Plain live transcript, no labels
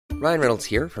Ryan Reynolds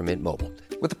here from Mint Mobile.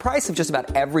 With the price of just about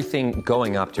everything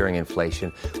going up during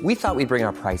inflation, we thought we'd bring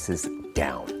our prices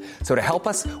down. So to help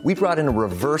us, we brought in a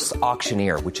reverse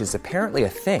auctioneer, which is apparently a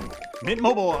thing. Mint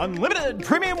Mobile Unlimited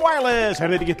Premium Wireless. How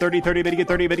to get 30, 30, bit to get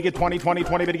 30, bit to get 20, 20,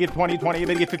 20, bit to get 20, 20,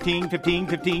 bit to get 15, 15,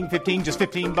 15, 15, just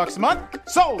 $15 a month?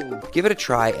 Sold! Give it a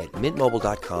try at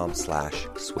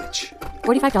mintmobile.com/switch.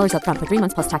 $45 up front for 3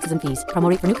 months plus taxes and fees. Promo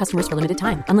rate for new customers for limited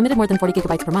time. Unlimited more than 40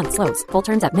 gigabytes per month. Slows full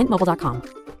terms at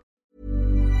mintmobile.com.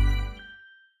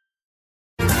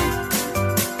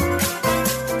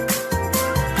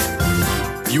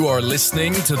 You are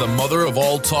listening to the Mother of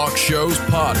All Talk Shows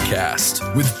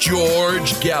podcast with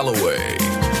George Galloway.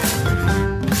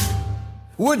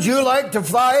 Would you like to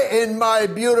fly in my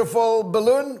beautiful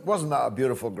balloon? Wasn't that a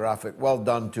beautiful graphic? Well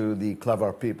done to the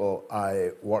clever people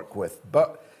I work with.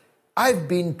 But I've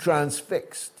been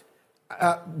transfixed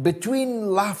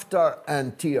between laughter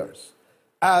and tears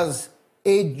as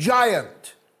a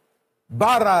giant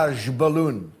barrage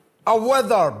balloon, a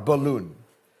weather balloon,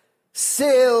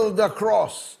 sailed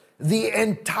across the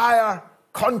entire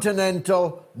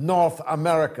continental North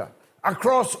America,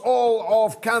 across all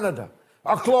of Canada,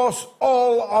 across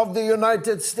all of the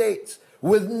United States,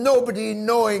 with nobody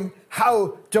knowing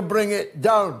how to bring it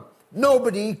down.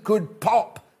 Nobody could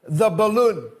pop the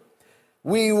balloon.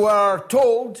 We were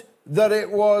told that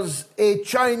it was a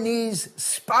Chinese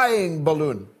spying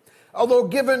balloon. Although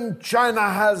given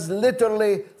China has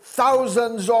literally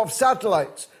thousands of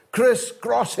satellites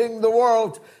crisscrossing the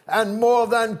world and more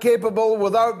than capable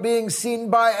without being seen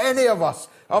by any of us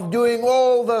of doing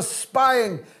all the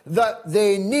spying that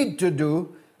they need to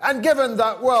do, and given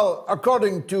that, well,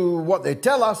 according to what they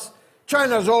tell us,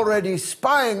 China's already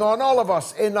spying on all of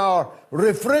us in our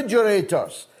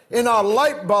refrigerators, in our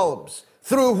light bulbs,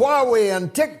 through Huawei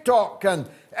and TikTok and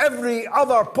every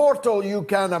other portal you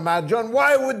can imagine,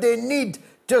 why would they need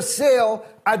to sail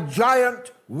a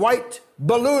giant white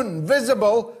balloon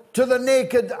visible to the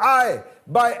naked eye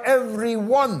by every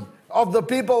one of the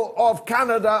people of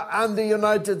Canada and the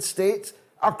United States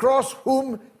across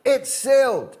whom it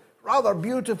sailed, rather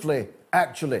beautifully,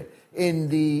 actually, in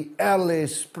the early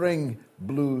spring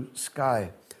blue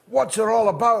sky? What's it all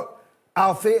about,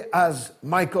 Alfie, as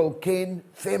Michael Caine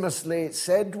famously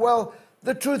said? Well,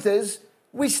 the truth is,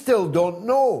 we still don't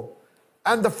know.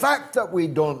 And the fact that we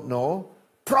don't know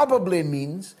probably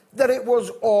means that it was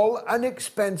all an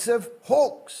expensive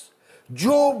hoax.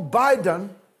 Joe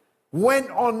Biden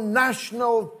went on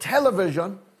national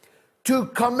television to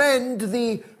commend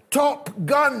the Top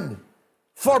Gun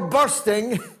for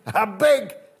bursting a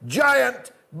big,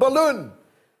 giant balloon.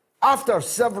 After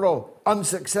several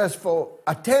unsuccessful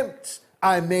attempts,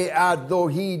 I may add, though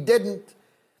he didn't,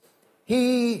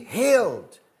 he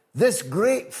hailed this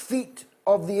great feat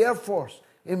of the Air Force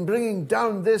in bringing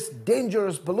down this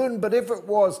dangerous balloon. But if it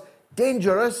was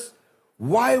dangerous,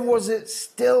 why was it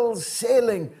still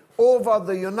sailing over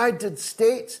the United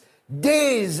States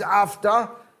days after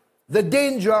the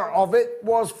danger of it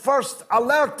was first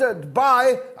alerted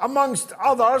by, amongst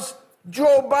others,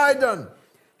 Joe Biden?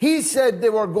 He said they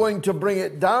were going to bring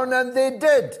it down, and they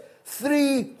did.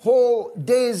 3 whole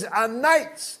days and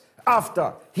nights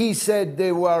after he said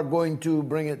they were going to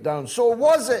bring it down. So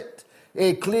was it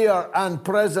a clear and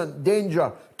present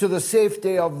danger to the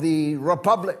safety of the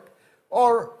Republic?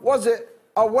 Or was it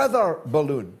a weather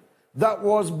balloon that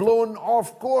was blown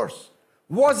off course?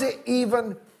 Was it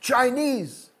even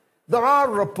Chinese? There are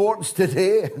reports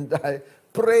today, and I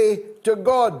pray to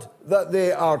God that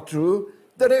they are true,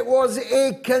 that it was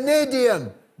a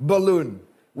Canadian balloon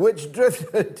which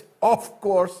drifted off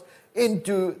course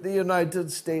into the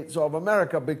United States of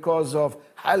America because of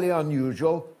highly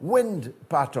unusual wind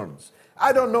patterns.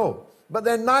 I don't know, but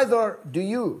then neither do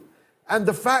you. And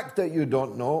the fact that you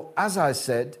don't know, as I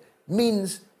said,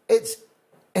 means it's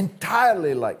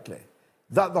entirely likely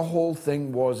that the whole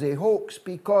thing was a hoax,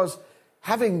 because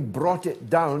having brought it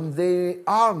down, they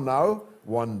are now,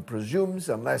 one presumes,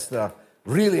 unless they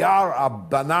really are a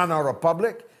banana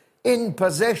republic, in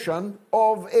possession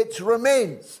of its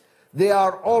remains. They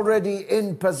are already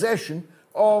in possession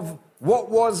of what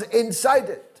was inside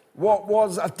it, what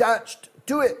was attached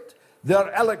to it.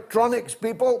 Their electronics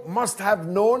people must have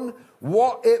known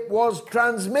what it was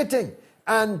transmitting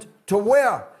and to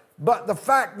where. But the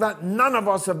fact that none of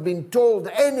us have been told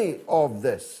any of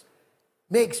this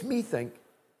makes me think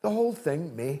the whole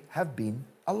thing may have been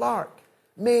a lark,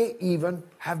 may even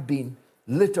have been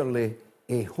literally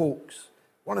a hoax.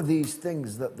 One of these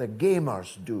things that the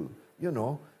gamers do,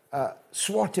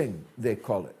 swatting, they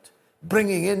call it.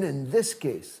 Bringing in this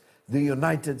case, the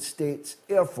United States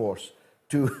Air Force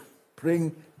to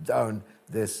bring down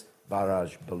this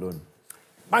barrage balloon.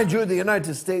 Mind you, the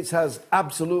United States has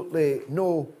absolutely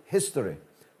no history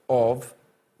of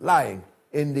lying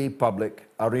in the public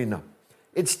arena.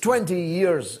 It's 20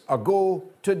 years ago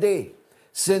today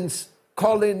since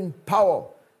Colin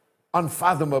Powell,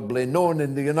 unfathomably known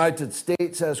in the United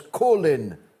States as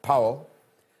Colin Powell,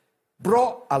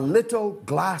 brought a little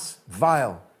glass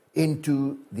vial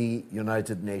into the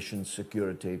United Nations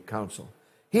Security Council.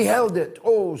 He held it,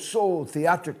 oh, so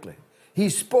theatrically. He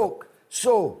spoke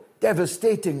so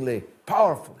devastatingly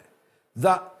powerfully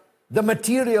that the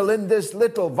material in this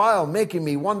little vial, making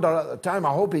me wonder at the time, I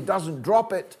hope he doesn't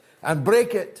drop it and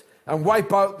break it and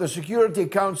wipe out the Security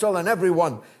Council and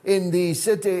everyone in the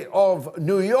city of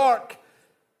New York.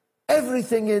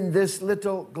 Everything in this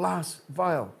little glass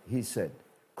vial, he said,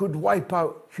 could wipe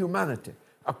out humanity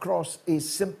across a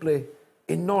simply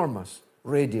enormous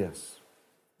radius.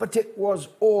 But it was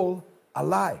all a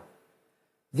lie.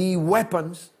 The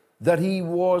weapons that he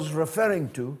was referring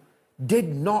to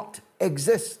did not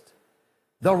exist.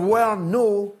 There were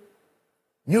no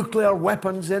nuclear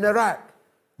weapons in Iraq.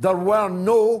 There were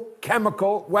no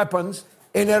chemical weapons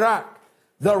in Iraq.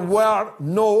 There were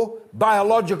no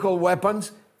biological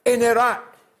weapons in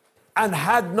Iraq, and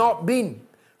had not been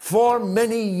for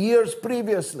many years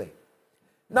previously.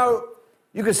 Now,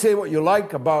 you can say what you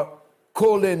like about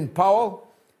Colin Powell,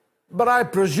 but I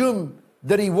presume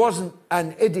that he wasn't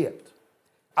an idiot.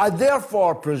 I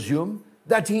therefore presume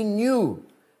that he knew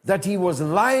that he was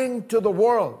lying to the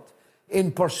world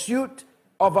in pursuit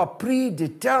of a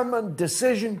predetermined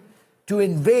decision to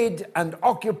invade and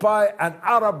occupy an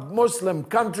Arab Muslim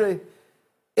country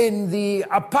in the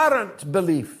apparent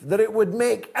belief that it would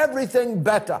make everything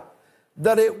better,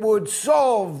 that it would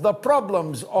solve the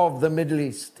problems of the Middle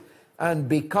East and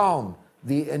become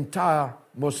the entire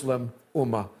Muslim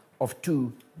Ummah of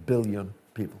 2 billion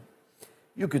people.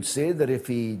 You could say that if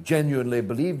he genuinely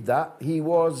believed that, he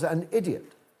was an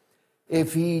idiot.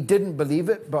 If he didn't believe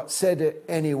it but said it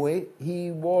anyway,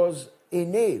 he was a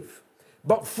knave.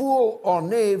 But fool or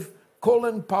knave,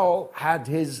 Colin Powell had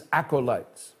his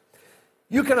acolytes.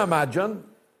 You can imagine,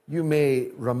 you may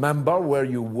remember where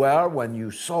you were when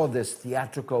you saw this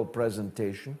theatrical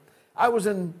presentation. I was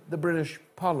in the British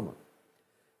Parliament.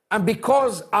 And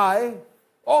because I,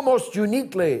 almost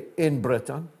uniquely in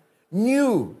Britain,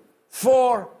 knew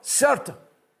for certain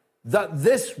that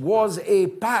this was a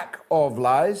pack of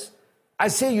lies, I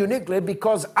say uniquely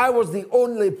because I was the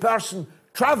only person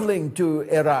traveling to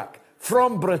Iraq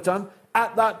from Britain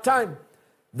at that time.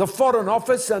 The Foreign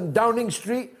Office and Downing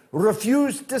Street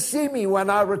refused to see me when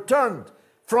I returned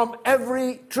from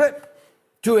every trip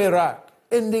to Iraq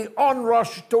in the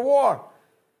onrush to war.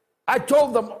 I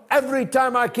told them every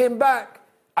time I came back,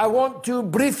 I want to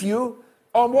brief you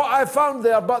on what I found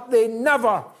there, but they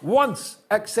never once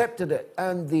accepted it.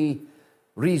 And the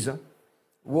reason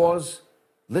was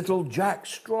little Jack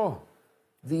Straw,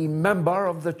 the member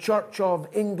of the Church of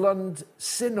England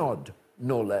Synod,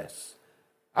 no less.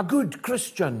 A good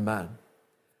Christian man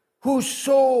who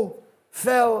so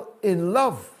fell in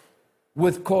love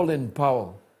with Colin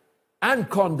Powell and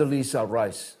Condoleezza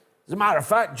Rice. As a matter of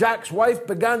fact, Jack's wife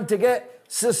began to get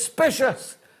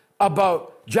suspicious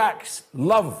about Jack's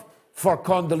love for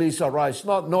Condoleezza Rice,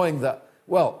 not knowing that,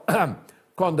 well,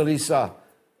 Condoleezza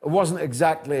wasn't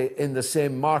exactly in the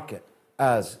same market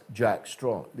as Jack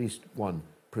Straw. At least one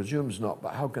presumes not,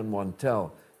 but how can one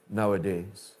tell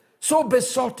nowadays? So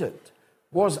besotted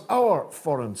was our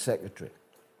Foreign Secretary,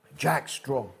 Jack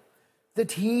Straw,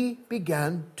 that he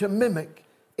began to mimic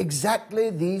exactly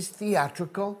these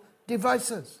theatrical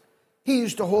devices. He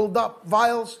used to hold up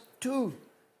vials too.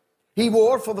 He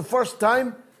wore for the first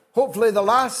time, hopefully the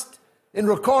last in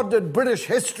recorded British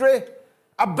history,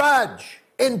 a badge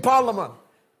in Parliament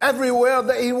everywhere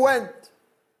that he went,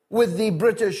 with the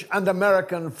British and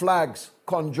American flags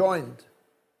conjoined.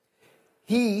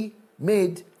 He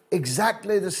made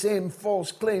exactly the same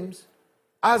false claims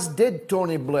as did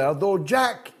Tony Blair, though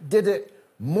Jack did it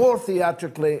more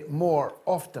theatrically more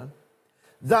often,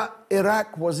 that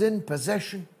Iraq was in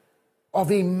possession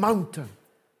of a mountain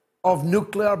of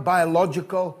nuclear,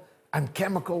 biological, and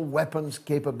chemical weapons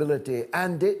capability,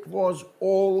 and it was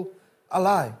all a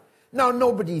lie. Now,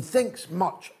 nobody thinks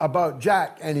much about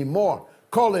Jack anymore.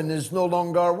 Colin is no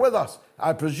longer with us,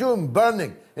 I presume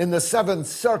burning in the seventh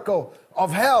circle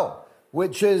of hell,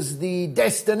 which is the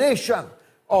destination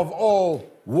of all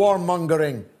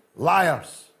warmongering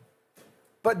liars.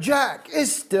 But Jack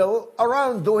is still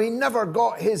around, though he never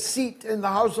got his seat in the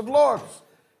House of Lords,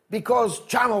 because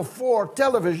Channel 4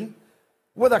 television,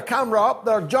 with a camera up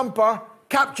their jumper,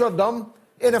 captured them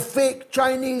in a fake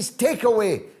Chinese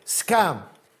takeaway scam,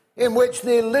 in which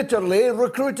they literally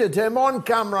recruited him on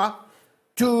camera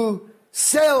to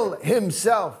sell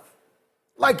himself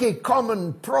like a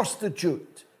common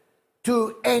prostitute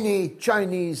to any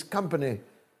Chinese company,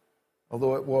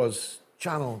 although it was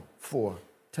Channel 4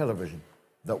 television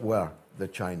that were the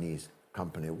Chinese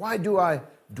company. Why do I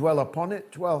dwell upon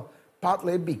it? Well,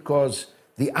 partly because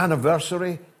the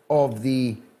anniversary of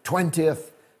the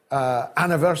 20th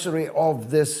anniversary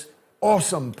of this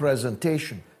awesome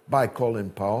presentation by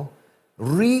Colin Powell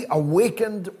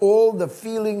reawakened all the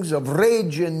feelings of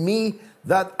rage in me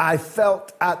that I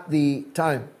felt at the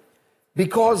time.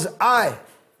 Because I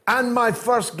and my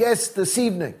first guest this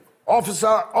evening,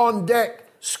 Officer on Deck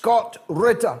Scott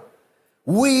Ritter,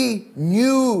 we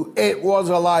knew it was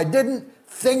a lie. Didn't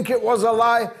think it was a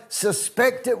lie,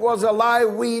 suspect it was a lie.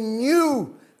 We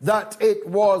knew that it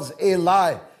was a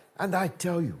lie. And I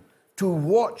tell you, to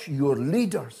watch your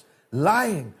leaders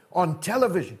lying on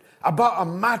television about a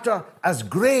matter as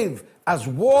grave as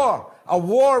war, a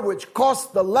war which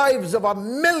cost the lives of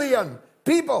 1 million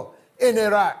people in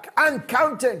Iraq and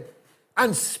counting,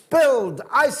 and spilled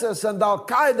ISIS and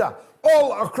Al-Qaeda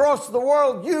all across the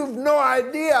world. You've no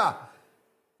idea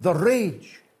the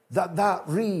rage that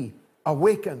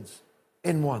reawakens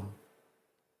in one.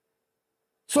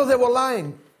 So they were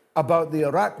lying about the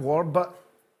Iraq war, but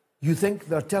you think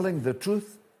they're telling the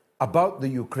truth about the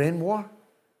Ukraine war?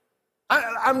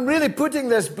 I'm really putting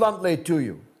this bluntly to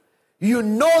you. You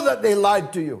know that they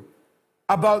lied to you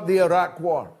about the Iraq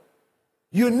war.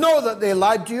 You know that they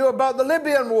lied to you about the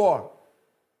Libyan war.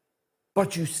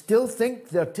 But you still think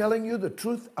they're telling you the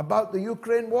truth about the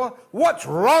Ukraine war? What's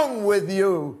wrong with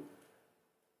you?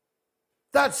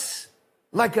 That's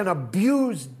like an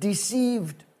abused,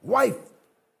 deceived wife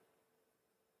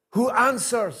who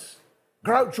answers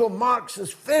Groucho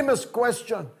Marx's famous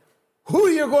question, who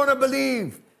are you going to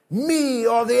believe, me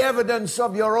or the evidence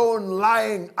of your own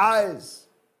lying eyes?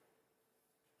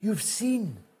 You've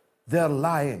seen their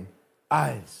lying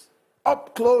eyes,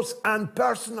 up close and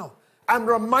personal. I'm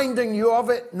reminding you of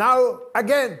it now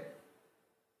again.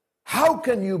 How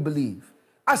can you believe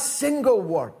a single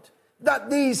word that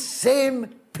these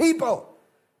same people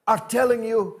are telling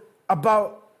you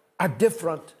about a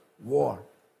different war?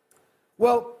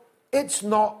 Well, it's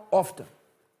not often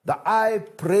that I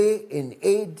pray in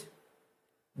aid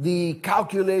the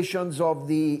calculations of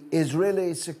the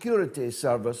Israeli security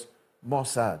service,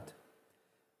 Mossad.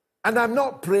 And I'm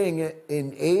not praying it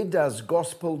in aid as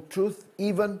gospel truth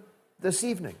even this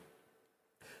evening.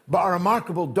 But a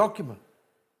remarkable document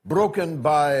broken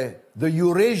by the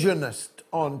Eurasianist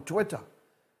on Twitter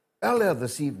earlier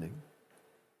this evening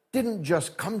didn't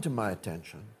just come to my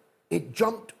attention. It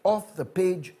jumped off the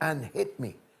page and hit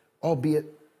me, albeit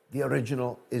the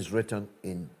original is written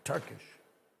in Turkish.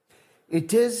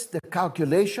 It is the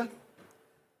calculation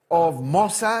of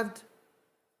Mossad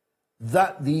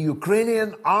that the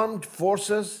Ukrainian armed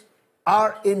forces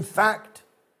are in fact,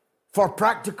 for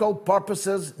practical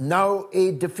purposes, now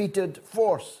a defeated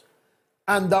force,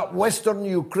 and that Western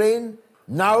Ukraine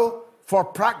now, for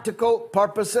practical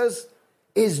purposes,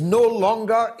 is no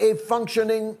longer a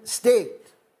functioning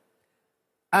state,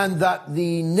 and that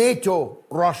the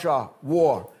NATO-Russia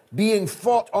war being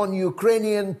fought on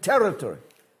Ukrainian territory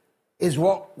is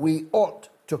what we ought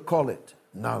to call it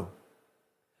now.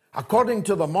 According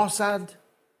to the Mossad,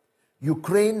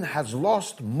 Ukraine has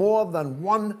lost more than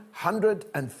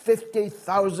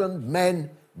 150,000 men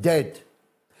dead.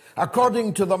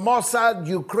 According to the Mossad,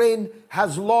 Ukraine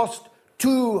has lost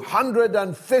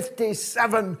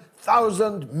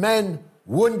 257,000 men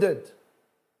wounded.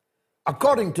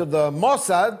 According to the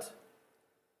Mossad,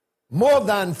 more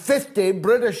than 50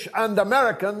 British and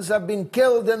Americans have been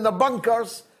killed in the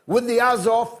bunkers with the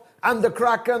Azov and the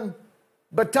Kraken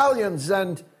battalions,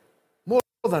 and more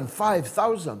than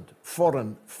 5,000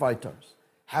 foreign fighters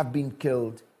have been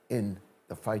killed in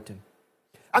the fighting.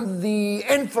 And the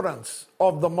inference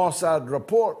of the Mossad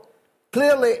report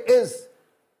clearly is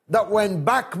that when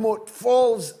Bakhmut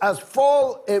falls, as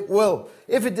fall it will,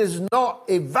 if it is not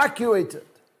evacuated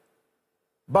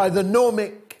by the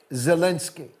gnomic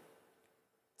Zelensky,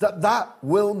 that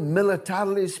will,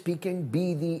 militarily speaking,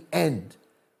 be the end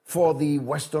for the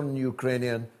Western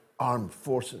Ukrainian armed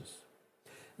forces.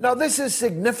 Now, this is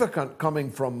significant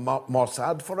coming from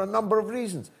Mossad for a number of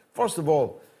reasons. First of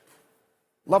all,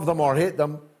 love them or hate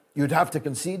them, you'd have to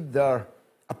concede they're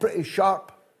a pretty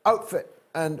sharp outfit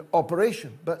and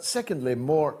operation. But secondly,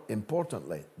 more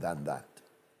importantly than that,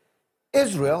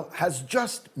 Israel has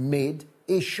just made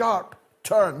a sharp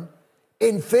turn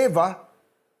in favor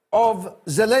of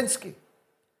Zelensky.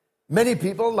 Many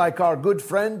people, like our good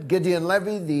friend Gideon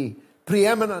Levy, the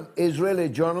preeminent Israeli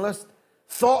journalist,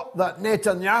 thought that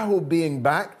Netanyahu being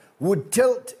back would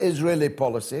tilt Israeli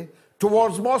policy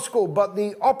towards Moscow, but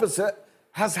the opposite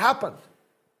has happened.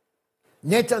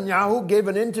 Netanyahu gave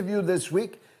an interview this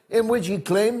week in which he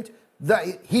claimed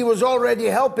that he was already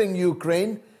helping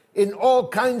Ukraine in all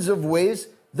kinds of ways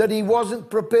that he wasn't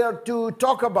prepared to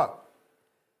talk about.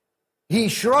 He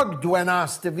shrugged when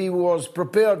asked if he was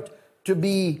prepared to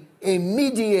be a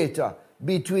mediator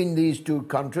between these two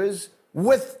countries,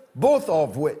 with both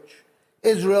of which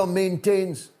Israel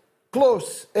maintains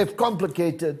close, if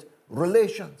complicated,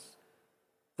 relations.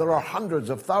 There are hundreds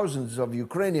of thousands of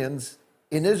Ukrainians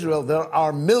in Israel. There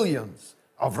are millions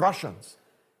of Russians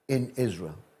in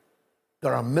Israel.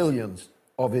 There are millions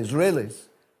of Israelis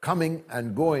coming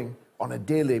and going on a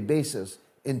daily basis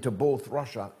into both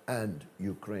Russia and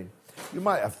Ukraine. You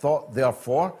might have thought,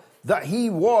 therefore, that he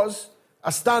was a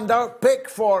standout pick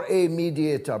for a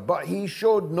mediator, but he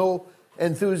showed no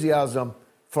enthusiasm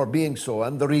for being so,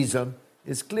 and the reason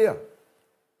is clear.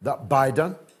 That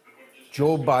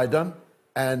Joe Biden,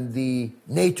 and the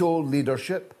NATO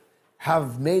leadership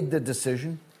have made the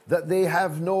decision that they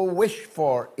have no wish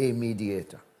for a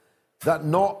mediator. That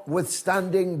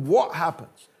notwithstanding what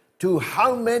happens to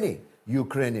how many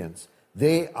Ukrainians,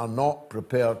 they are not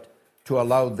prepared to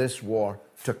allow this war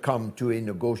to come to a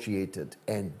negotiated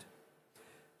end.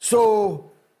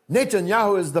 So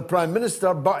Netanyahu is the prime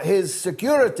minister, but his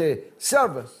security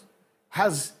service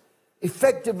has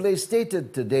effectively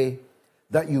stated today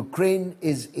that Ukraine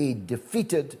is a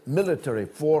defeated military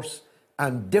force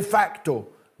and de facto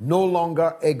no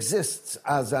longer exists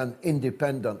as an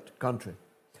independent country.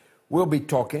 We'll be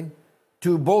talking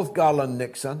to both Garland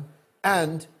Nixon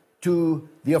and to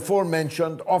the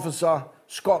aforementioned officer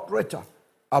Scott Ritter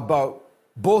about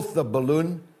both the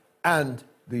balloon and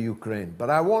the Ukraine. But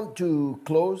I want to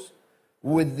close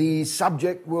with the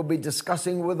subject we'll be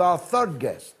discussing with our third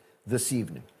guest this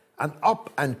evening, an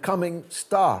up-and-coming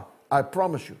star, I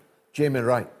promise you, Jamie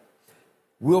Wright.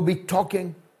 We'll be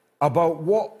talking about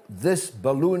what this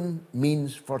balloon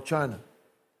means for China.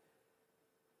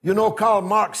 You know, Karl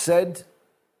Marx said,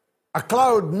 "A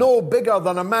cloud no bigger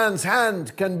than a man's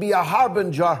hand can be a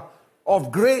harbinger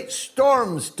of great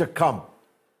storms to come."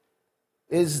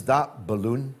 Is that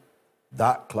balloon,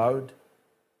 that cloud,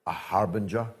 a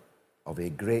harbinger of a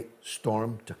great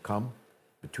storm to come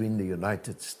between the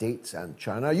United States and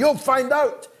China? You'll find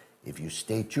out if you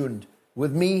stay tuned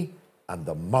with me and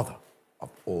the mother of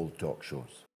all talk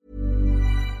shows.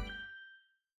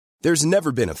 There's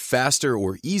never been a faster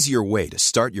or easier way to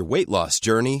start your weight loss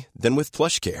journey than with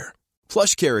PlushCare.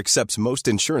 PlushCare accepts most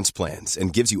insurance plans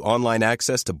and gives you online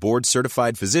access to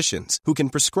board-certified physicians who can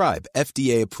prescribe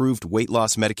FDA-approved weight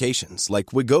loss medications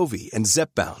like Wegovy and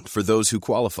Zepbound for those who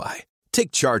qualify.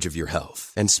 Take charge of your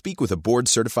health and speak with a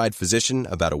board-certified physician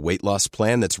about a weight loss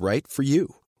plan that's right for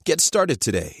you. Get started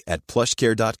today at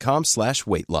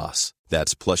plushcare.com/weight loss.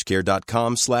 That's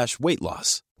plushcare.com/weight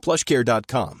loss.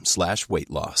 plushcare.com/weight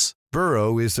loss.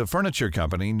 Burrow is a furniture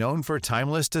company known for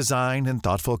timeless design and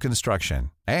thoughtful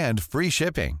construction and free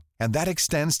shipping, and that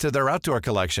extends to their outdoor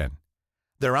collection.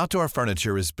 Their outdoor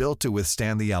furniture is built to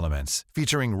withstand the elements,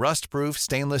 featuring rust-proof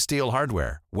stainless steel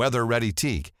hardware, weather-ready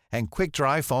teak, and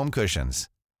quick-dry foam cushions.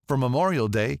 For Memorial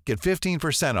Day, get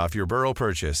 15% off your Burrow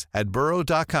purchase at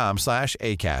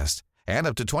burrow.com/acast and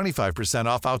up to 25%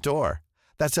 off outdoor.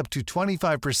 That's up to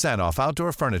 25% off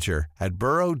outdoor furniture at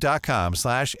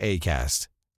burrow.com/acast.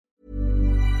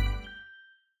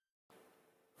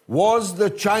 Was the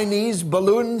Chinese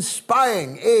balloon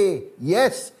spying? A,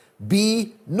 yes.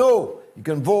 B, no. You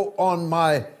can vote on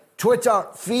my Twitter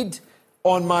feed,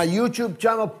 on my YouTube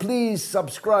channel. Please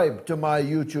subscribe to my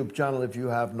YouTube channel if you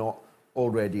have not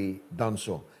already done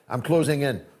so. I'm closing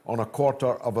in on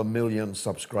 250,000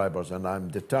 subscribers, and I'm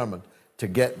determined to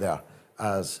get there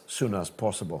as soon as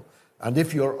possible. And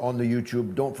if you're on the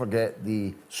YouTube, don't forget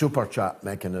the super chat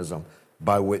mechanism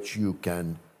by which you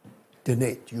can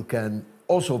donate. You can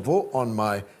also vote on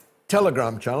my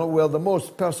Telegram channel, where the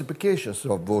most perspicacious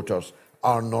of voters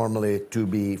are normally to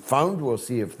be found. We'll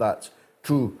see if that's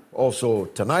true also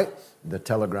tonight. The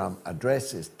Telegram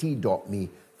address is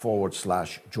t.me/George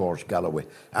Galloway.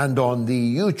 And on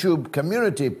the YouTube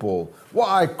community poll, what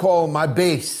I call my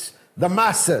base, the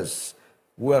masses,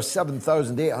 where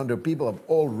 7,800 people have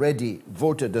already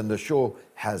voted, and the show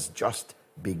has just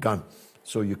begun.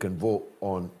 So you can vote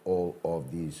on all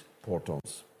of these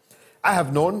portals. I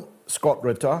have known Scott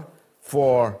Ritter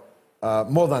for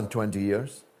more than 20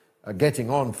 years, getting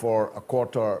on for a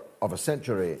quarter of a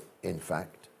century, in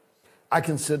fact. I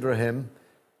consider him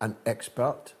an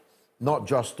expert, not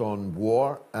just on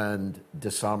war and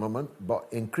disarmament, but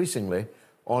increasingly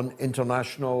on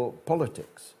international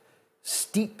politics,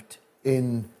 steeped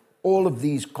in all of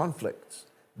these conflicts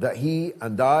that he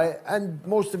and I and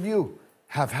most of you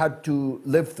have had to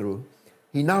live through,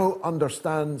 he now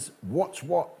understands what's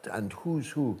what and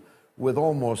who's who with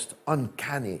almost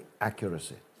uncanny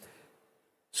accuracy.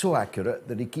 So accurate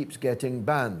that he keeps getting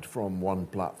banned from one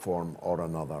platform or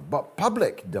another. But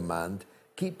public demand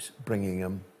keeps bringing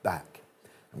him back.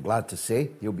 I'm glad to say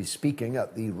he'll be speaking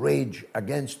at the Rage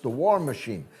Against the War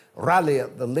Machine rally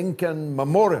at the Lincoln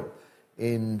Memorial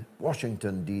in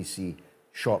Washington, D.C.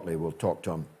 shortly. We'll talk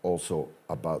to him also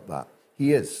about that.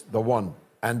 He is the one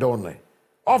and only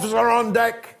Officer on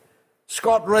Deck,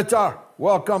 Scott Ritter.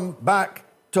 Welcome back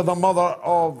to the mother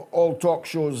of all talk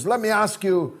shows. Let me ask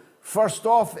you, first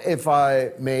off, if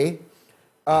I may,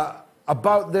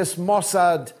 about this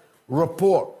Mossad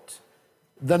report.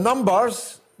 The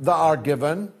numbers that are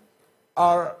given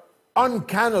are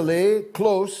uncannily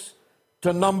close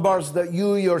to numbers that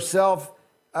you yourself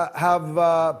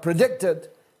have predicted,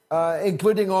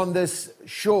 including on this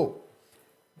show.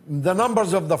 The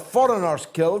numbers of the foreigners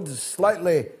killed is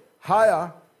slightly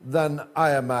higher than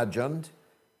I imagined.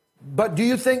 But do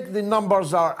you think the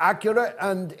numbers are accurate?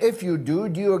 And if you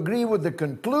do you agree with the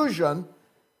conclusion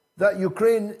that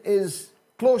Ukraine is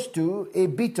close to a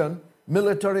beaten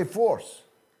military force?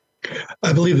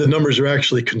 I believe the numbers are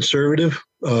actually conservative.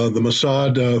 The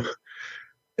Mossad,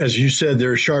 as you said,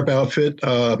 they're a sharp outfit.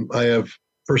 I have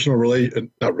personal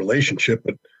not relationship,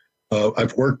 but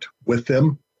I've worked with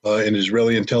them in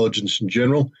Israeli intelligence in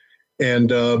general, and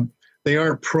they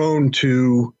aren't prone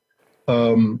to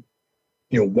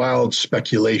wild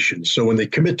speculation. So when they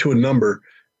commit to a number,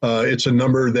 it's a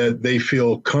number that they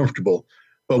feel comfortable.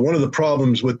 But one of the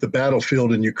problems with the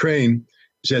battlefield in Ukraine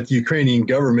is that the Ukrainian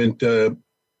government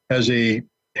has a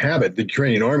habit, the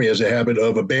Ukrainian army has a habit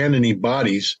of abandoning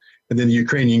bodies, and then the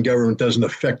Ukrainian government doesn't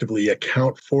effectively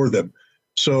account for them.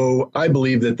 So I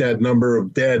believe that number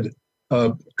of dead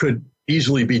could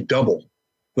easily be double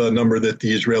the number that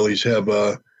the Israelis have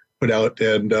put out.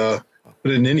 And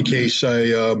but in any case,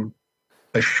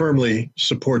 I firmly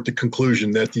support the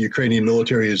conclusion that the Ukrainian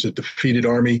military is a defeated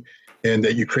army and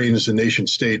that Ukraine as a nation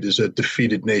state is a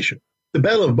defeated nation. The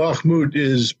Battle of Bakhmut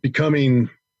is becoming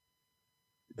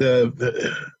the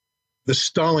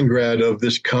Stalingrad of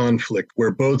this conflict,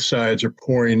 where both sides are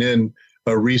pouring in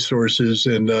resources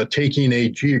and taking a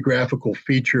geographical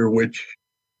feature which,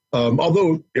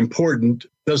 although important,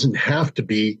 doesn't have to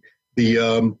be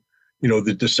the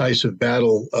decisive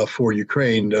battle for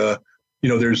Ukraine.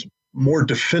 There's more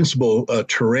defensible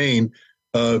terrain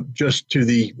just to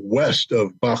the west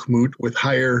of Bakhmut with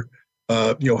higher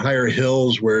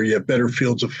hills where you have better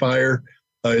fields of fire,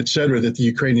 et cetera, that the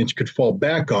Ukrainians could fall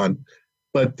back on.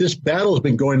 But this battle has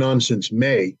been going on since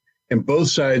May, and both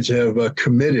sides have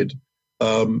committed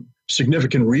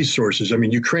significant resources. I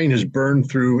mean, Ukraine has burned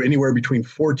through anywhere between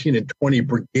 14 and 20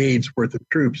 brigades worth of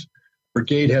troops.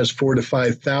 Brigade has 4,000 to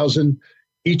 5,000.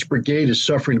 Each brigade is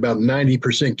suffering about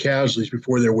 90% casualties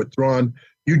before they're withdrawn.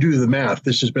 You do the math.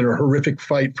 This has been a horrific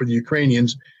fight for the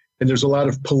Ukrainians, and there's a lot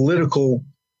of political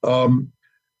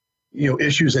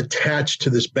issues attached to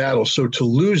this battle. So to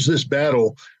lose this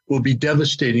battle will be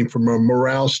devastating from a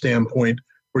morale standpoint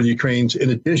for the Ukrainians, in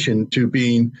addition to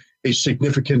being a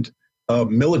significant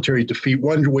military defeat,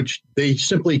 one which they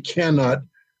simply cannot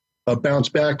bounce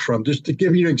back from. Just to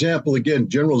give you an example, again,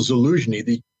 General Zaluzhny,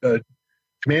 the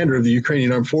commander of the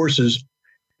Ukrainian armed forces,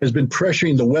 has been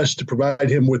pressuring the West to provide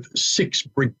him with 6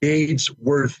 brigades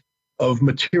worth of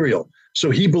material. So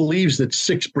he believes that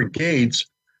 6 brigades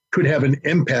could have an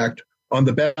impact on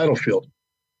the battlefield.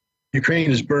 Ukraine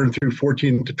has burned through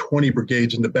 14 to 20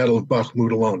 brigades in the Battle of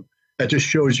Bakhmut alone. That just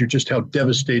shows you just how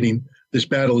devastating this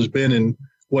battle has been and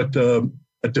what a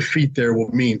defeat there will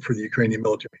mean for the Ukrainian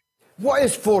military. What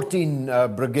is 14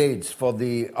 brigades for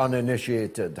the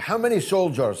uninitiated? How many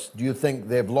soldiers do you think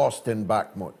they've lost in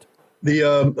Bakhmut?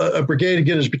 A brigade,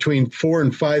 again, is between 4,000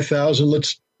 and 5,000.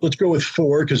 Let's go with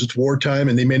 4 because it's wartime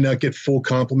and they may not get full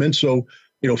complement. So,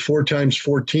 4 times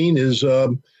 14 is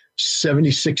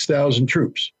 76,000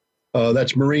 troops.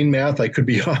 That's Marine math. I could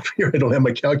be off here. I don't have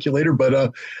my calculator,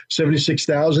 but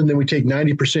 76,000. Then we take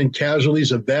 90%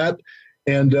 casualties of that.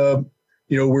 And,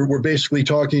 we're basically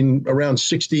talking around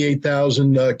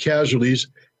 68,000 casualties.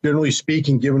 Generally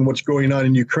speaking, given what's going on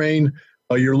in Ukraine,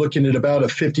 you're looking at about a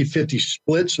 50-50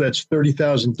 split. So that's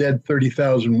 30,000 dead,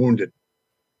 30,000 wounded.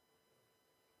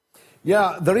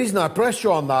 Yeah, the reason I press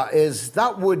you on that is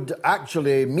that would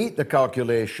actually meet the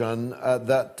calculation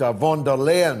that von der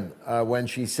Leyen, when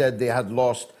she said they had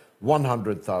lost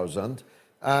 100,000,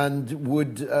 and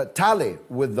would tally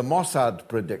with the Mossad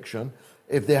prediction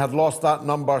if they had lost that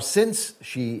number since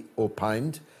she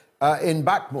opined in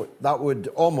Bakhmut. That would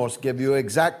almost give you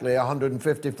exactly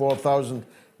 154,000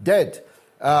 dead.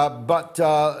 But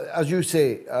as you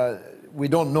say, we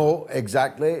don't know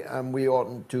exactly, and we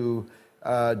oughtn't to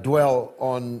dwell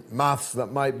on maths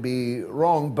that might be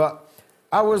wrong. But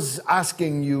I was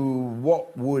asking you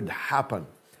what would happen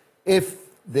if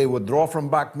they withdraw from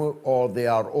Bakhmut or they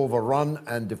are overrun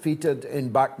and defeated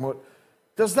in Bakhmut.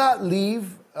 Does that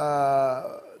leave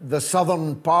the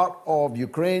southern part of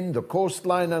Ukraine, the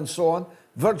coastline and so on,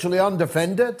 virtually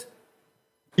undefended?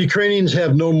 Ukrainians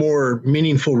have no more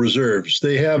meaningful reserves.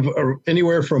 They have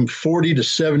anywhere from 40 to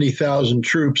 70,000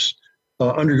 troops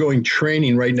undergoing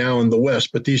training right now in the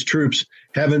West, but these troops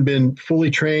haven't been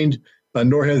fully trained,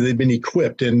 nor have they been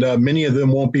equipped, and many of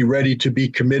them won't be ready to be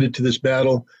committed to this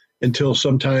battle until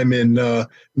sometime in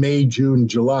May, June,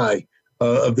 July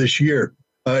of this year.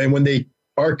 And when they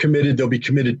are committed, they'll be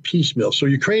committed piecemeal. So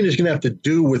Ukraine is going to have to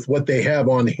do with what they have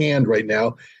on hand right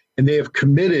now, and they have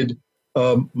committed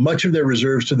much of their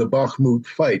reserves to the Bakhmut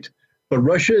fight. But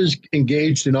Russia is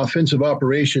engaged in offensive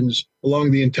operations along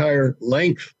the entire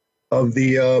length of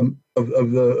the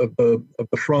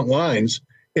front lines,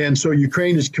 and so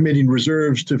Ukraine is committing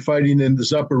reserves to fighting in the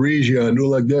Zaporizhia and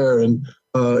Ulagder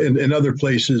and other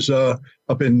places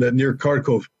up in near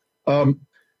Kharkov.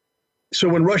 So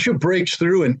when Russia breaks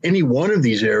through in any one of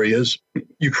these areas,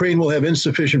 Ukraine will have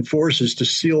insufficient forces to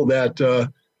seal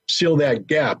that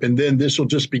gap, and then this will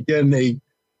just begin a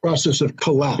process of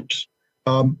collapse.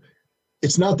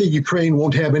 It's not that Ukraine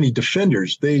won't have any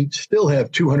defenders. They still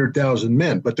have 200,000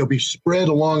 men, but they'll be spread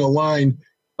along a line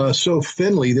so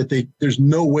thinly that there's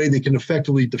no way they can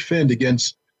effectively defend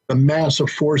against the mass of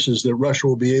forces that Russia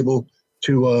will be able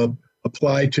to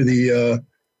apply to the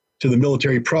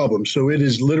military problem. So it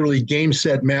is literally game,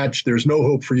 set, match. There's no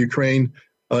hope for Ukraine.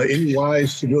 Any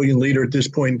wise civilian leader at this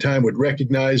point in time would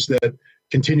recognize that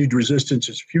continued resistance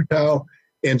is futile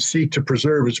and seek to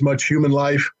preserve as much human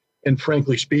life and,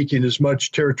 frankly speaking, as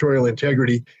much territorial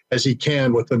integrity as he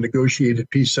can with a negotiated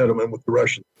peace settlement with the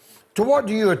Russians. To what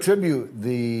do you attribute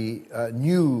the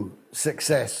new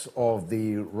success of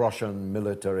the Russian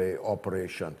military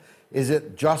operation? Is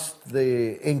it just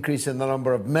the increase in the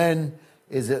number of men?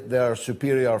 Is it their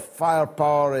superior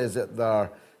firepower? Is it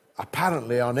their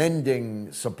apparently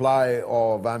unending supply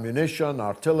of ammunition,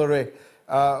 artillery?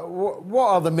 What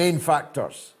are the main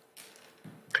factors?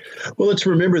 Well, let's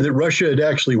remember that Russia had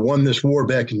actually won this war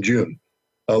back in June.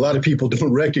 A lot of people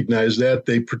don't recognize that.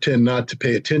 They pretend not to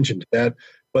pay attention to that.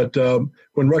 But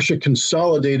when Russia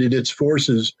consolidated its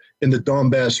forces in the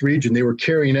Donbass region, they were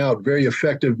carrying out very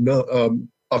effective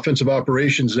offensive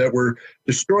operations that were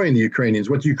destroying the Ukrainians.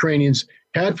 What the Ukrainians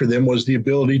had for them was the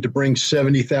ability to bring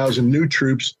 70,000 new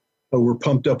troops who were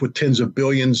pumped up with tens of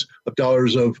billions of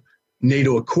dollars of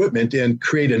NATO equipment and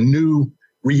create a new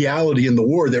reality in the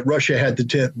war that Russia had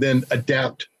to then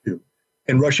adapt to.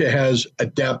 And Russia has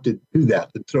adapted to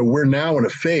that. And so we're now in a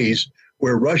phase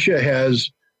where Russia has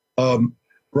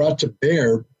brought to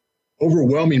bear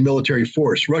overwhelming military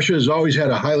force. Russia has always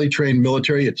had a highly trained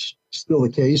military. It's still the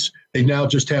case. They now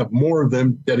just have more of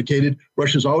them dedicated.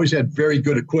 Russia's always had very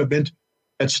good equipment.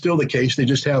 That's still the case. They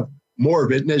just have more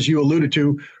of it. And as you alluded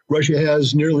to, Russia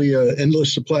has nearly an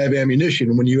endless supply of ammunition.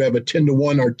 And when you have a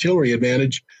 10-to-1 artillery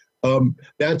advantage,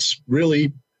 that's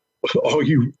really all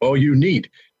you need.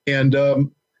 And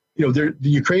the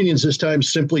Ukrainians this time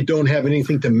simply don't have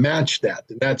anything to match that.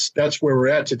 And that's where we're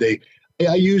at today.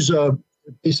 I use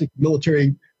basic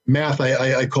military math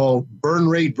I call burn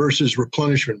rate versus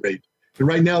replenishment rate. And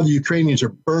right now, the Ukrainians are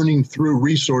burning through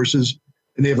resources,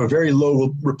 and they have a very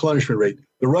low replenishment rate.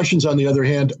 The Russians, on the other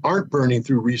hand, aren't burning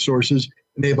through resources,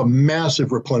 and they have a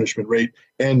massive replenishment rate.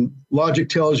 And logic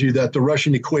tells you that the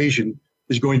Russian equation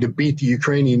is going to beat the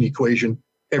Ukrainian equation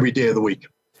every day of the week.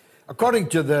 According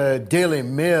to the Daily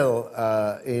Mail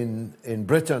in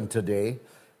Britain today,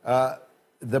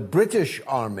 the British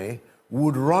Army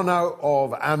would run out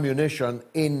of ammunition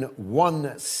in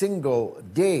one single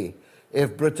day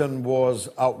if Britain was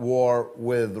at war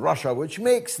with Russia, which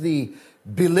makes the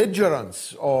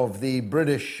belligerence of the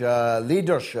British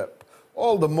leadership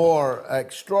all the more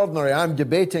extraordinary. I'm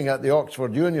debating at the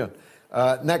Oxford Union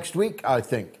next week, I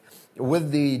think,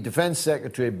 with the Defence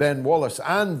Secretary, Ben Wallace,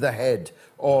 and the head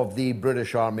of the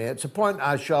British Army. It's a point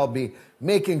I shall be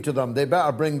making to them. They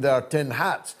better bring their tin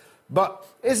hats. But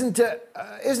isn't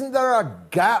there a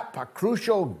gap, a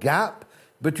crucial gap,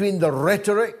 between the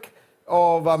rhetoric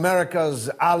of America's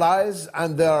allies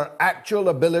and their actual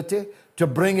ability to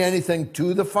bring anything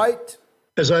to the fight?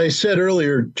 As I said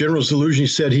earlier, General Zaluzhny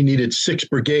said he needed 6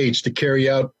 brigades to carry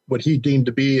out what he deemed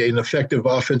to be an effective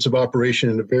offensive operation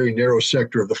in a very narrow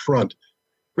sector of the front.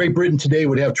 Great Britain today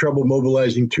would have trouble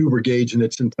mobilizing 2 brigades in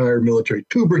its entire military.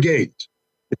 2 brigades,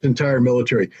 its entire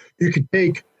military. You could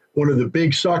take one of the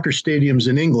big soccer stadiums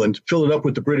in England, fill it up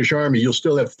with the British Army, you'll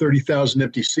still have 30,000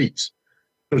 empty seats.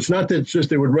 So it's not that it's just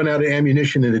they would run out of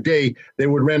ammunition in a day, they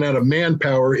would run out of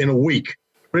manpower in a week.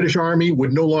 The British Army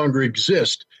would no longer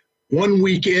exist 1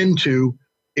 week into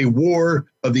a war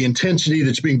of the intensity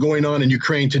that's been going on in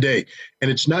Ukraine today. And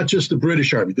it's not just the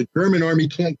British Army. The German Army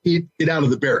can't get out of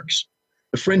the barracks.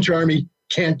 The French Army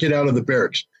can't get out of the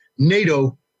barracks.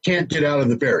 NATO can't get out of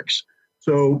the barracks.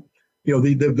 So,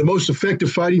 the most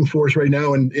effective fighting force right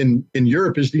now in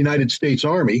Europe is the United States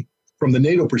Army from the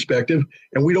NATO perspective,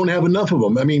 and we don't have enough of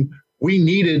them. I mean, we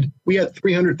had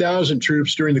 300,000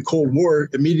 troops during the Cold War,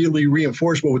 immediately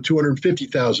reinforceable with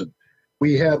 250,000.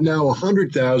 We have now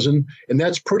 100,000, and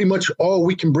that's pretty much all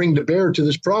we can bring to bear to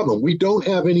this problem. We don't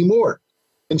have any more.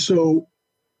 And so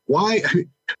it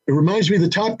reminds me of the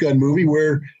Top Gun movie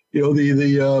where,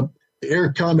 the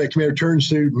air combat commander turns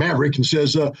to Maverick and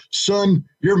says, son,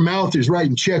 your mouth is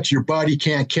writing checks your body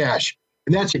can't cash.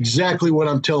 And that's exactly what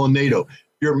I'm telling NATO.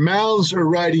 Your mouths are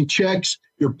writing checks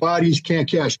your bodies can't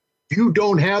cash. You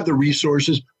don't have the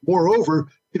resources. Moreover,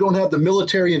 you don't have the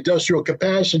military industrial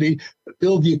capacity to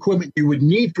build the equipment you would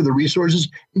need for the resources,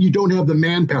 and you don't have the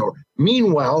manpower.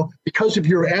 Meanwhile, because of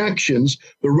your actions,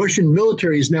 the Russian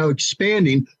military is now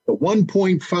expanding to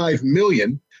 1.5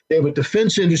 million. They have a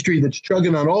defense industry that's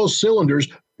chugging on all cylinders,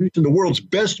 using the world's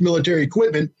best military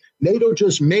equipment. NATO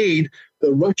just made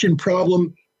the Russian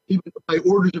problem even by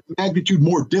orders of magnitude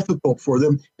more difficult for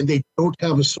them, and they don't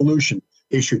have a solution.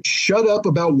 They should shut up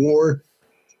about war,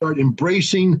 start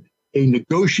embracing a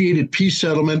negotiated peace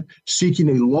settlement, seeking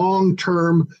a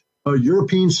long-term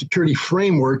European security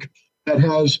framework that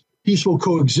has peaceful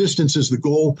coexistence as the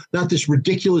goal, not this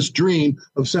ridiculous dream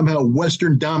of somehow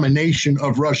Western domination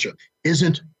of Russia.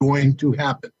 Isn't going to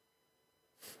happen.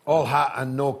 All hat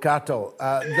and no cattle.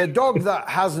 The dog that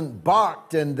hasn't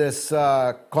barked in this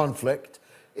conflict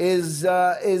is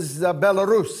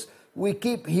Belarus. We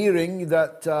keep hearing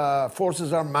that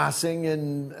forces are massing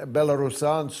in Belarus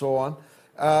and so on.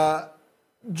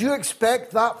 Do you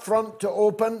expect that front to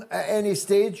open at any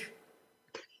stage?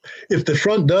 If the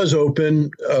front does open,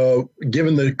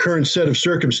 given the current set of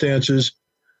circumstances,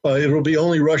 it will be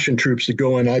only Russian troops that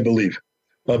go in, I believe.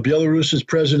 Belarus's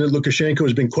President Lukashenko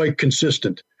has been quite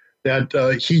consistent that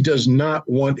he does not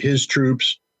want his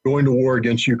troops going to war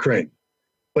against Ukraine.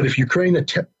 But if Ukraine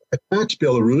attacks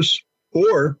Belarus,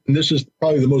 or, and this is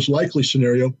probably the most likely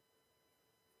scenario,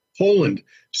 Poland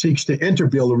seeks to enter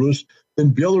Belarus,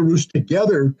 then Belarus,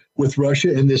 together with Russia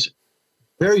and this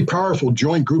very powerful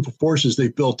joint group of forces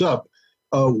they've built up,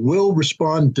 will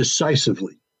respond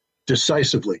decisively.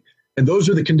 And those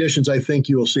are the conditions I think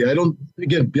you will see.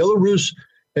 Belarus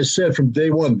has said from day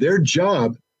one, their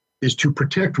job is to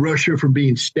protect Russia from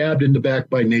being stabbed in the back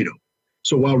by NATO.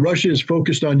 So while Russia is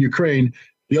focused on Ukraine,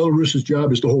 Belarus's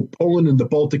job is to hold Poland and the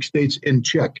Baltic states in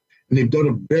check. And they've done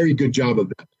a very good job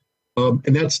of that.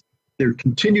 And that's their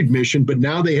continued mission. But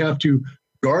now they have to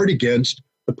guard against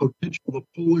the potential of a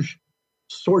Polish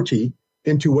sortie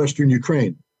into Western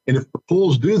Ukraine. And if the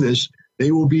Poles do this,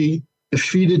 they will be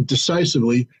defeated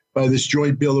decisively by this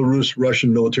joint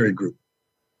Belarus-Russian military group.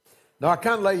 Now, I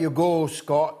can't let you go,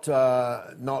 Scott,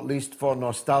 not least for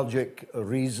nostalgic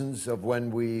reasons of when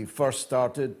we first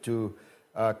started to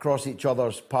cross each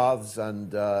other's paths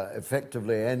and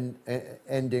effectively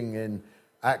ending in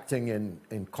acting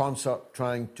in concert,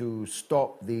 trying to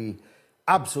stop the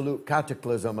absolute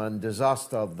cataclysm and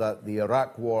disaster that the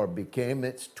Iraq War became.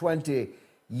 It's 20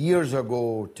 years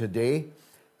ago today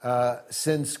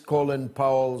since Colin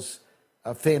Powell's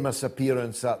famous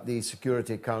appearance at the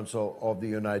Security Council of the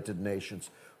United Nations,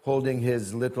 holding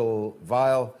his little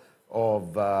vial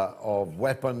of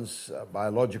weapons,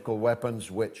 biological weapons,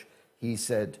 which he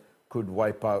said could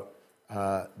wipe out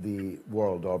the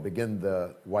world or begin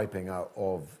the wiping out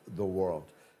of the world.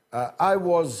 I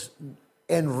was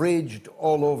enraged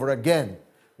all over again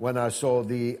when I saw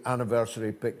the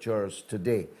anniversary pictures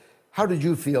today. How did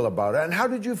you feel about it? And how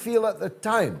did you feel at the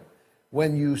time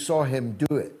when you saw him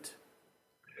do it?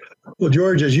 Well,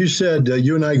 George, as you said,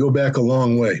 you and I go back a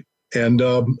long way. And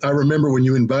I remember when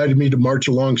you invited me to march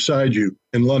alongside you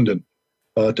in London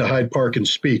to Hyde Park and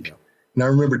speak. Yeah. And I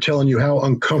remember telling you how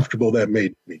uncomfortable that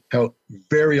made me, how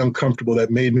very uncomfortable that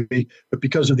made me. But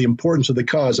because of the importance of the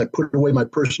cause, I put away my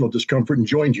personal discomfort and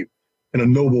joined you in a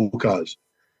noble cause.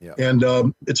 Yeah.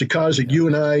 And it's a cause that you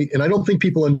and I don't think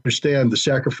people understand the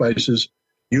sacrifices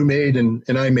you made and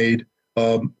I made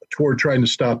toward trying to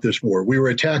stop this war. We were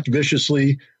attacked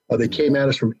viciously. They came at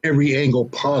us from every angle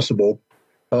possible.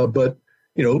 But,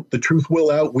 the truth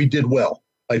will out. We did well.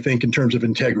 I think, in terms of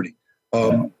integrity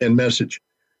and message.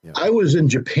 Yeah. I was in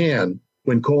Japan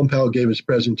when Colin Powell gave his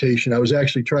presentation. I was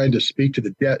actually trying to speak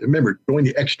to remember, going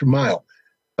the extra mile.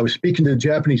 I was speaking to the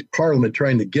Japanese parliament,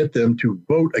 trying to get them to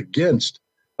vote against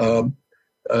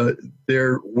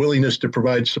their willingness to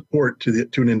provide support to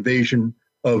an invasion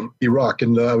of Iraq.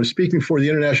 And I was speaking for the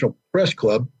International Press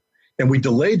Club, and we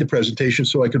delayed the presentation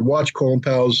so I could watch Colin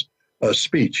Powell's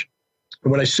speech.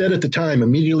 And what I said at the time,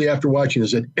 immediately after watching,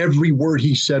 is that every word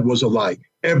he said was a lie.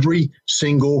 Every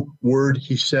single word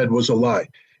he said was a lie.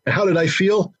 And how did I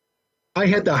feel? I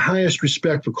had the highest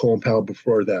respect for Colin Powell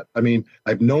before that. I mean,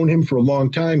 I've known him for a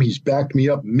long time. He's backed me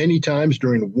up many times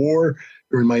during the war,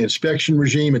 during my inspection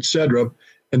regime, et cetera.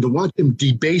 And to watch him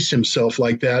debase himself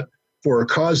like that for a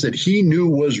cause that he knew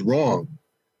was wrong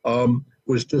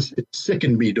was just, it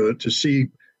sickened me to see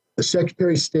the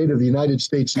Secretary of State of the United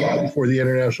States lie before the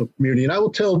international community. And I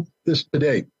will tell this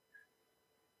today.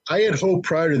 I had hoped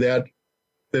prior to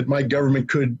that my government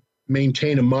could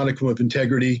maintain a modicum of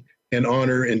integrity and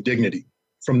honor and dignity.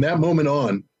 From that moment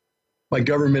on, my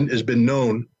government has been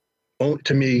known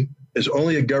to me as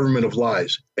only a government of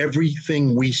lies.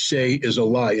 Everything we say is a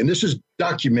lie. And this is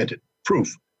documented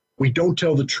proof. We don't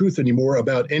tell the truth anymore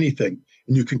about anything.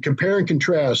 And you can compare and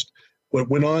contrast what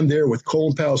went on there with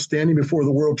Colin Powell standing before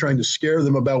the world trying to scare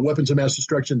them about weapons of mass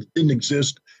destruction that didn't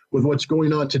exist with what's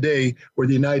going on today, where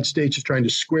the United States is trying to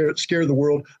scare the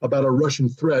world about a Russian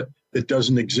threat that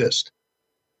doesn't exist.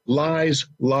 Lies,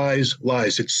 lies,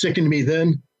 lies. It sickened me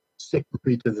then, sickens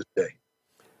me to this day.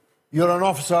 You're an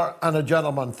officer and a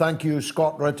gentleman. Thank you,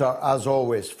 Scott Ritter, as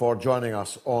always, for joining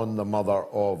us on the Mother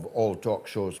of All Talk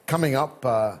Shows. Coming up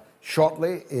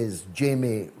shortly is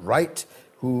Jamie Wright,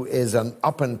 who is an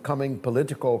up-and-coming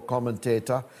political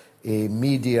commentator, a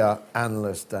media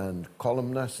analyst and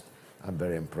columnist. I'm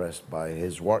very impressed by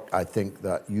his work. I think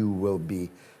that you will be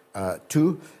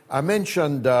too. I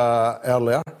mentioned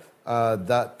earlier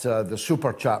that the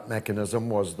Super Chat mechanism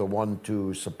was the one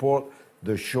to support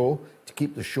the show, to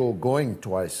keep the show going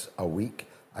twice a week.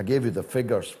 I gave you the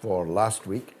figures for last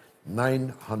week,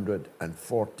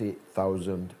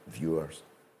 940,000 viewers.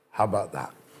 How about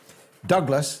that?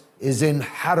 Douglas is in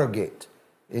Harrogate,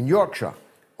 in Yorkshire,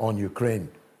 on Ukraine.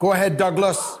 Go ahead,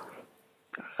 Douglas.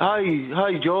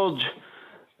 Hi, George.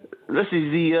 This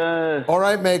is the... All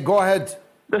right, mate, go ahead.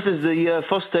 This is the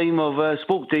first time I've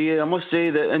spoke to you. I must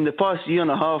say that in the past year and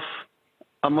a half,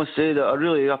 I must say that I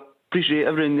really appreciate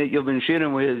everything that you've been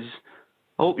sharing with us.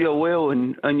 I hope you're well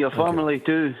and your family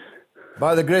too.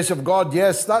 By the grace of God,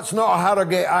 yes. That's not a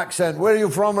Harrogate accent. Where are you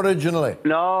from originally?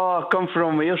 No, I come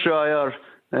from Ayrshire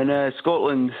in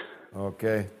Scotland.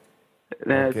 Okay.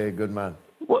 Okay, good man.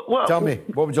 Tell me,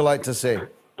 what would you like to say?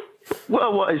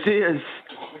 Well, what I say is,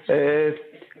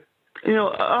 I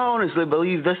honestly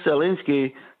believe this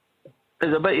Zelensky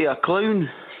is a bit of a clown.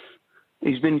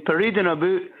 He's been parading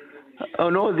about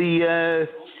on all the...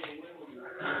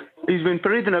 he's been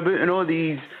parading about in all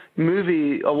these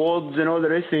movie awards and all the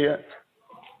rest of it.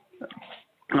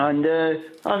 And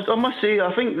I must say,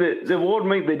 I think that the war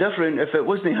might be different if it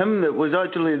wasn't him that was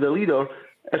actually the leader,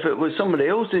 if it was somebody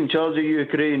else in charge of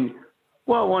Ukraine.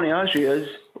 What I want to ask you is,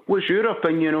 what's your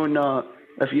opinion on that?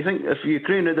 If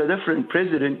Ukraine had a different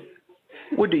president,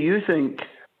 what do you think?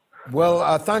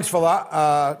 Well, thanks for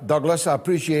that, Douglas. I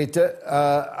appreciate it.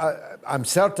 I'm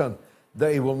certain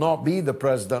that he will not be the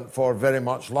president for very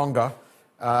much longer.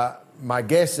 My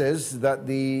guess is that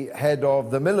the head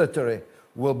of the military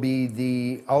will be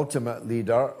the ultimate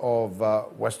leader of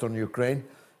Western Ukraine.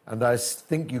 And I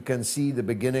think you can see the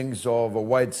beginnings of a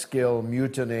wide-scale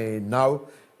mutiny now.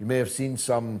 You may have seen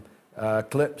some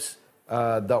clips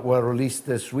that were released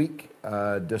this week.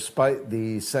 Despite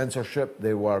the censorship,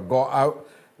 they were got out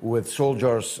with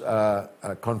soldiers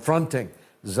confronting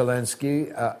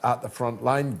Zelensky at the front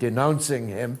line, denouncing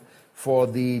him for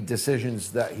the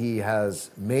decisions that he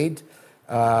has made,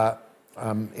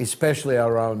 especially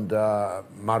around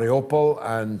Mariupol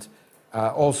and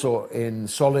also in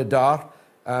Solidar,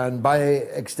 and by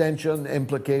extension,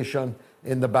 implication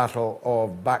in the Battle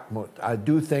of Bakhmut. I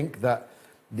do think that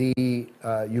the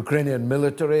Ukrainian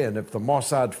military, and if the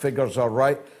Mossad figures are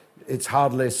right, it's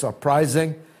hardly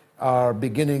surprising, are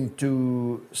beginning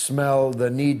to smell the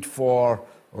need for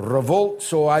revolt.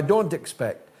 So I don't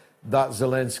expect that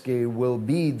Zelensky will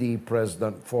be the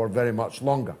president for very much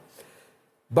longer.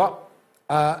 But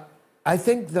I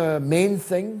think the main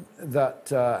thing that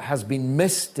has been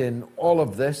missed in all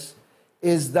of this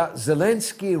is that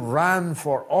Zelensky ran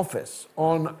for office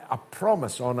on a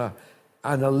promise, on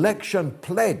an election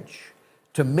pledge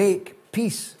to make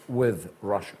peace with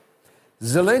Russia.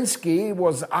 Zelensky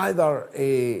was either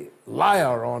a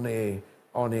liar on a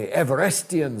on an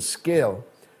Everestian scale,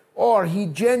 or he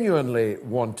genuinely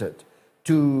wanted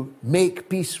to make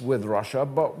peace with Russia,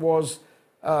 but was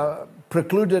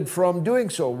precluded from doing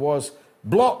so, was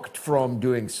blocked from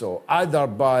doing so, either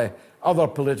by other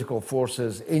political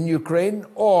forces in Ukraine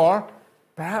or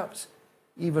perhaps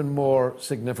even more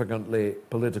significantly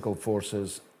political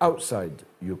forces outside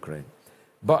Ukraine.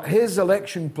 But his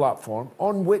election platform,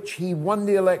 on which he won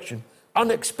the election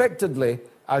unexpectedly,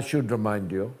 I should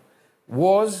remind you,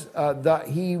 was that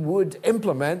he would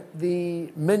implement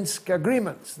the Minsk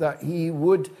agreements, that he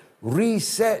would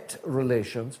reset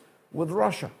relations with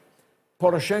Russia.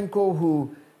 Poroshenko,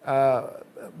 who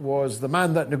was the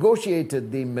man that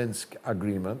negotiated the Minsk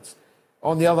agreements,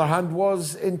 on the other hand,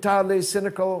 was entirely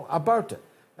cynical about it,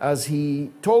 as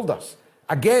he told us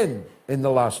again in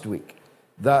the last week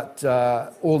that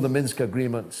all the Minsk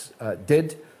agreements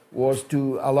did was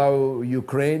to allow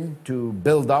Ukraine to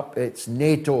build up its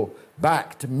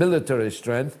NATO-backed military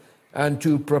strength and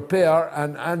to prepare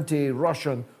an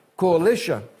anti-Russian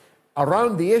coalition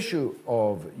around the issue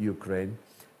of Ukraine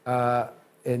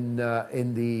in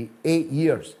the 8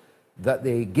 years that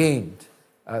they gained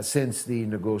since the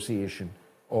negotiation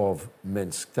of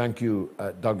Minsk. Thank you,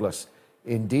 Douglas.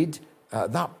 Indeed,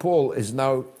 that poll is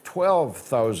now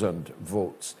 12,000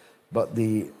 votes, but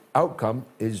the outcome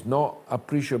is not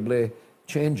appreciably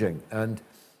changing. And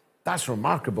that's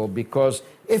remarkable because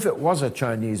if it was a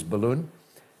Chinese balloon,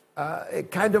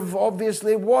 it kind of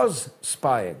obviously was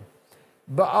spying.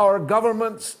 But our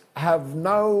governments have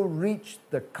now reached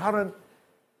the current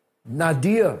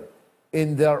nadir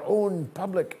in their own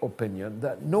public opinion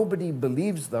that nobody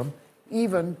believes them,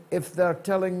 even if they're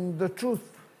telling the truth.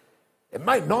 It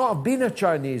might not have been a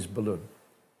Chinese balloon.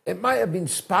 It might have been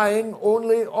spying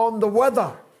only on the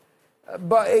weather.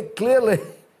 But it clearly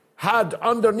had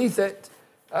underneath it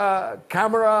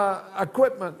camera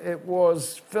equipment. It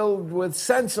was filled with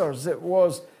sensors. It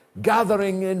was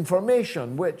gathering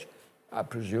information, which I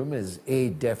presume is a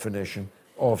definition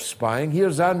of spying.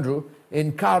 Here's Andrew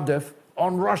in Cardiff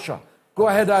on Russia. Go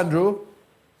ahead, Andrew.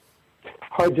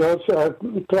 Hi, George.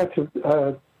 Glad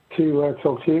to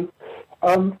talk to you.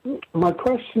 My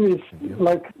question is,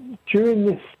 during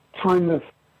this time of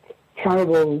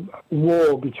terrible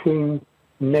war between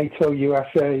NATO,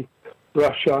 USA,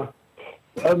 Russia,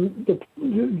 the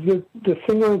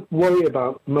thing I worry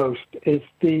about most is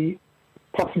the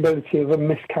possibility of a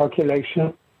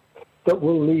miscalculation that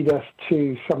will lead us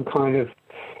to some kind of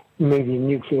maybe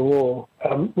nuclear war.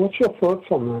 What's your thoughts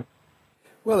on that?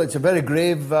 Well, it's a very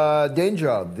grave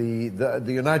danger. The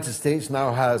United States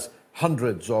now has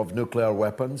hundreds of nuclear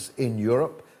weapons in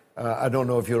Europe. I don't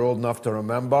know if you're old enough to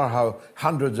remember how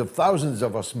hundreds of thousands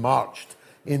of us marched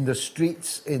in the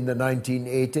streets in the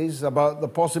 1980s about the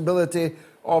possibility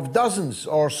of dozens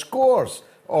or scores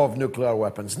of nuclear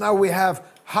weapons. Now we have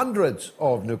hundreds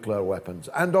of nuclear weapons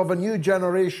and of a new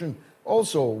generation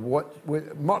also,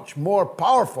 with much more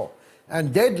powerful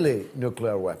and deadly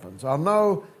nuclear weapons are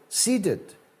now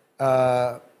seeded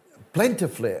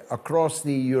plentifully across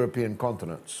the European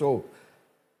continent. So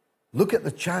look at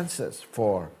the chances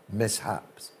for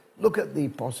mishaps. Look at the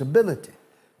possibility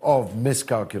of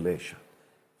miscalculation.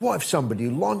 What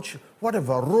if what if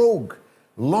a rogue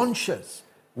launches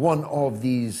one of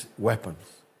these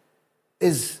weapons?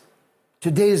 Is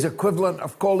today's equivalent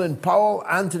of Colin Powell,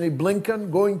 Anthony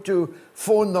Blinken, going to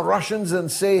phone the Russians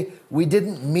and say, we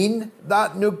didn't mean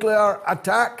that nuclear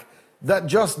attack that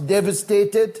just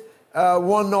devastated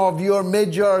one of your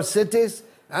major cities?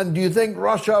 And do you think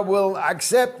Russia will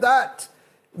accept that?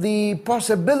 The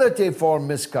possibility for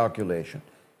miscalculation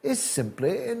is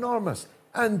simply enormous,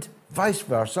 and vice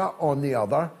versa on the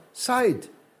other side.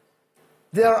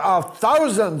 There are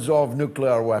thousands of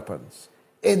nuclear weapons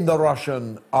in the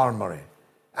Russian armory,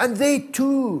 and they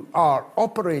too are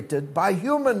operated by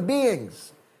human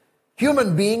beings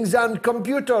and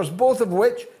computers, both of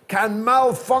which can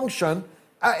malfunction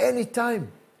at any time.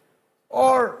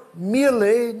 Or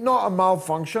merely, not a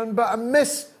malfunction, but a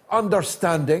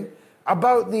misunderstanding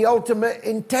about the ultimate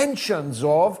intentions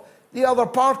of the other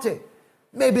party.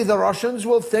 Maybe the Russians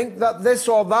will think that this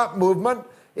or that movement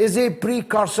is a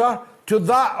precursor to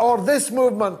that or this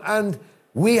movement, and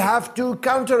we have to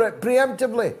counter it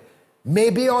preemptively.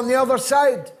 Maybe on the other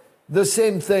side, the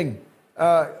same thing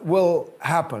will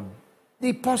happen.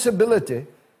 The possibility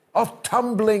of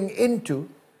tumbling into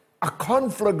a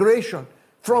conflagration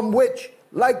from which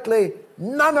likely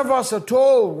none of us at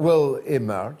all will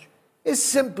emerge is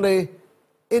simply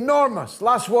enormous.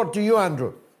 Last word to you,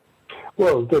 Andrew.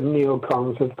 Well, the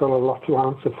neocons have got a lot to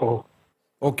answer for.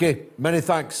 Okay, many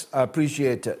thanks. I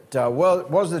appreciate it. Well,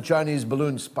 was the Chinese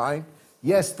balloon spying?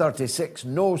 yes 36,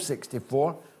 no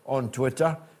 64 on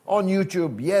Twitter. On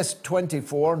YouTube, yes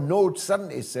 24, no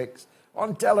 76.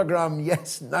 On Telegram,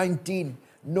 yes 19,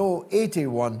 no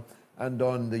 81. And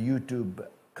on the YouTube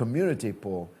community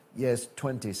poll, yes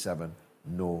 27,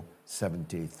 no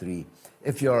 73.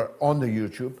 If you're on the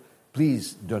YouTube,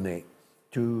 please donate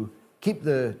to keep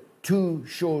the 2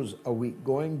 shows a week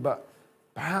going, but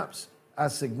perhaps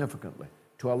as significantly,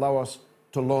 to allow us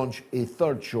to launch a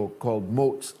 3rd show called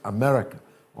Moats America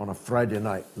on a Friday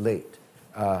night late,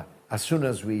 as soon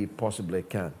as we possibly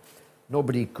can.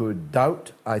 Nobody could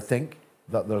doubt, I think,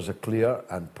 that there's a clear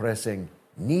and pressing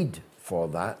need for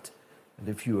that. And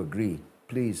if you agree,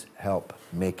 please help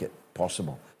make it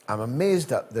possible. I'm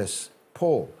amazed at this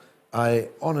poll. I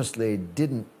honestly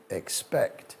didn't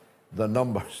expect the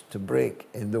numbers to break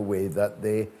in the way that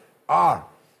they are.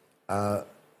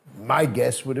 My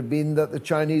guess would have been that the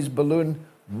Chinese balloon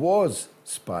was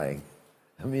spying.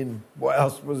 I mean, what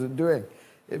else was it doing?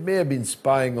 It may have been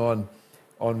spying on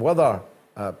weather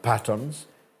patterns.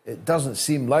 It doesn't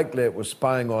seem likely it was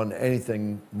spying on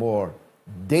anything more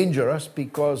dangerous,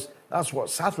 because that's what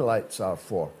satellites are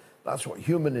for. That's what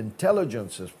human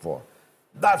intelligence is for.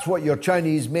 That's what your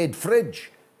Chinese-made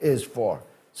fridge is for.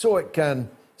 So it can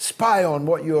spy on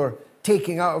what you're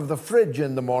taking out of the fridge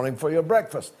in the morning for your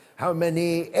breakfast, how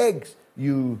many eggs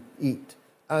you eat,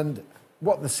 and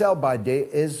what the sell-by date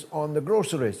is on the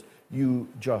groceries you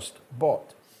just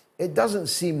bought. It doesn't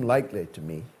seem likely to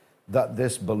me that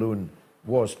this balloon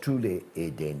was truly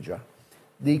a danger.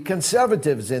 The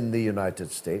Conservatives in the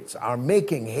United States are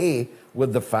making hay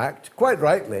with the fact, quite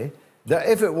rightly, that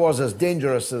if it was as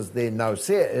dangerous as they now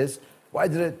say it is, why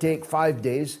did it take 5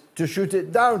 days to shoot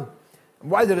it down?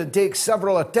 Why did it take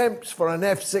several attempts for an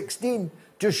F-16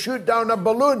 to shoot down a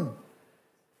balloon?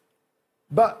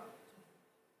 But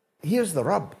here's the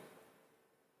rub.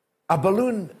 A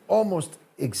balloon almost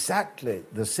exactly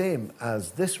the same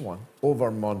as this one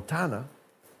over Montana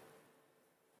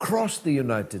crossed the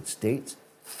United States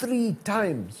 3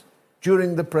 times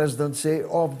during the presidency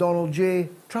of Donald J.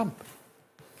 Trump.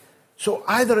 So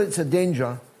either it's a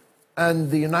danger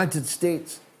and the United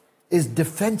States is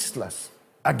defenseless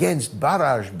against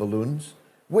barrage balloons,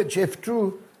 which, if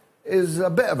true, is a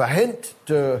bit of a hint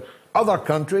to other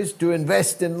countries to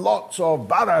invest in lots of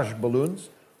barrage balloons,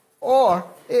 or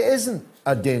it isn't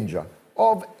a danger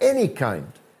of any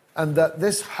kind, and that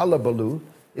this hullabaloo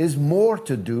is more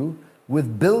to do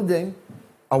with building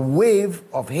a wave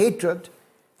of hatred,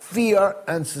 fear,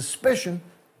 and suspicion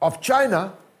of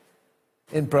China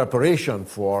in preparation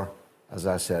for, as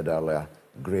I said earlier,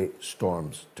 great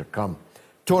storms to come.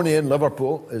 Tony in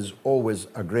Liverpool is always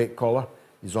a great caller.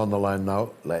 He's on the line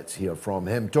now. Let's hear from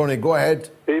him. Tony, go ahead.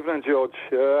 Evening, George.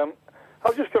 I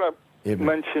was just going to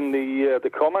mention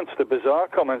the comments, the bizarre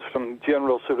comments from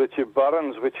General Sir Richard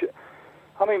Barons, which,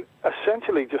 I mean,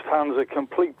 essentially just hands a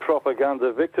complete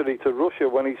propaganda victory to Russia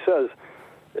when he says,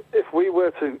 if we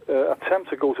were to attempt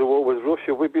to go to war with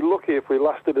Russia, we'd be lucky if we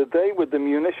lasted a day with the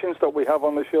munitions that we have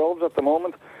on the shelves at the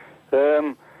moment.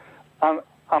 And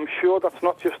I'm sure that's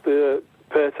not just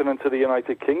pertinent to the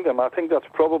United Kingdom. I think that's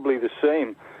probably the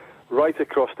same right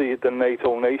across the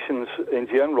NATO nations in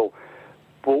general.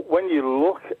 But when you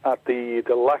look at the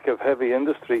lack of heavy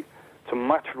industry to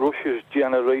match Russia's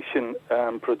generation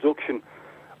production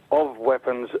of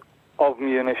weapons, of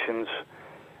munitions,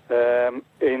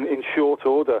 in short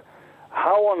order,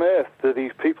 how on earth do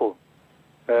these people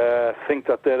think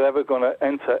that they're ever going to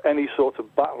enter any sort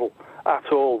of battle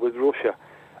at all with Russia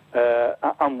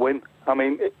and win? I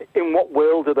mean, in what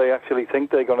world do they actually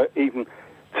think they're going to even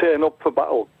turn up for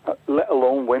battle, let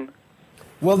alone win?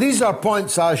 Well, these are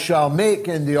points I shall make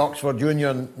in the Oxford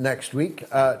Union next week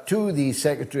to the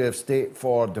Secretary of State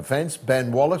for Defence,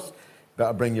 Ben Wallace.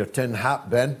 Better bring your tin hat,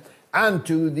 Ben. And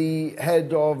to the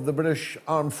head of the British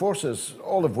Armed Forces,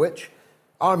 all of which,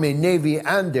 Army, Navy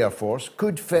and Air Force,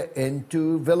 could fit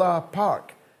into Villa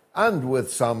Park, and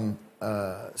with some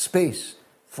space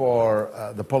for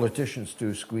the politicians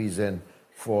to squeeze in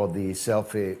for the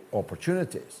selfie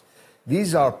opportunities.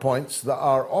 These are points that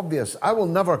are obvious. I will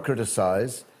never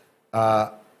criticise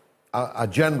a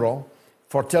general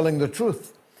for telling the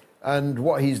truth, and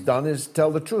what he's done is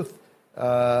tell the truth.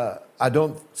 I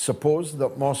don't suppose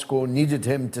that Moscow needed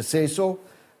him to say so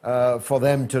for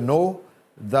them to know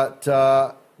that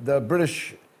the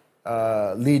British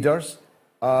leaders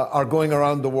are going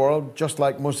around the world just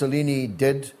like Mussolini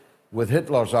did with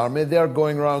Hitler's army. They're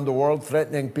going around the world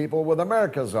threatening people with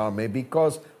America's army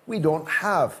because we don't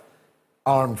have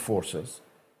armed forces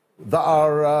that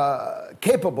are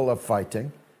capable of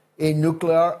fighting a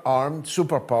nuclear-armed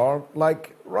superpower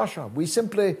like Russia. We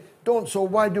simply don't. So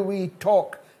why do we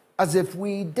talk as if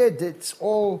we did. It's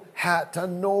all hat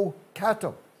and no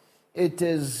cattle. It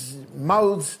is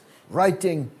mouths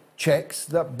writing checks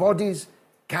that bodies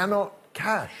cannot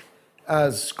cash,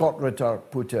 as Scott Ritter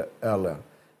put it earlier.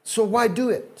 So why do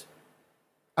it?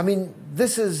 I mean,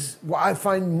 this is what I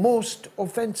find most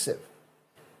offensive.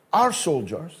 Our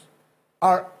soldiers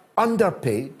are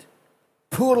underpaid,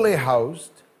 poorly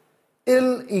housed,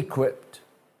 ill-equipped,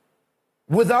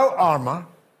 without armour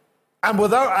and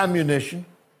without ammunition.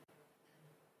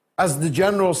 As the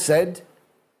general said,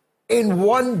 in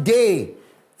one day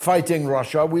fighting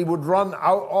Russia, we would run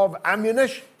out of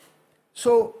ammunition.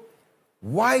 So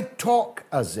why talk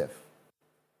as if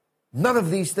none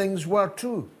of these things were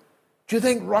true? Do you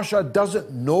think Russia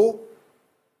doesn't know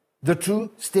the true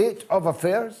state of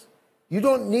affairs? You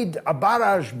don't need a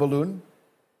barrage balloon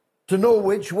to know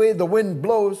which way the wind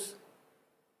blows.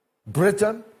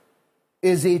 Britain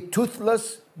is a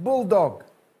toothless bulldog.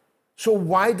 So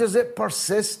why does it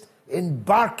persist in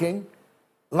barking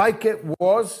like it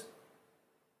was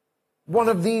one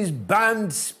of these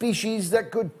banned species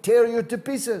that could tear you to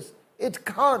pieces? It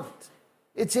can't.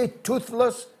 It's a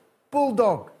toothless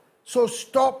bulldog. So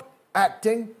stop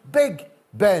acting big,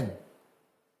 Ben.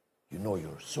 You know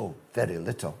you're so very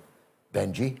little,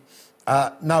 Benji.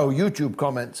 Now, YouTube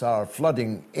comments are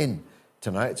flooding in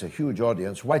tonight. It's a huge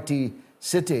audience. YT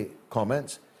City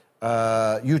comments.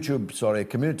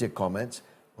 Community comments.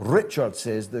 Richard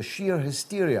says the sheer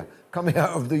hysteria coming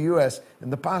out of the US in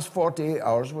the past 48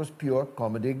 hours was pure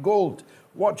comedy gold.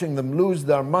 Watching them lose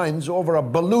their minds over a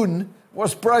balloon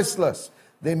was priceless.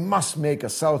 They must make a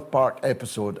South Park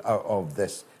episode out of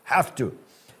this. Have to.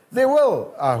 They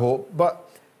will, I hope, but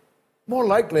more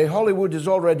likely Hollywood is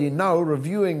already now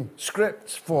reviewing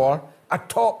scripts for a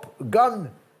Top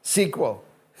Gun sequel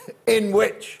in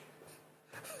which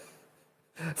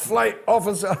Flight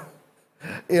Officer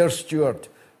Air Steward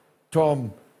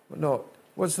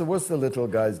what's the little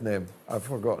guy's name? I've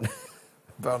forgotten.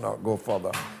 Better not go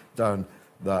further down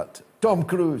that. Tom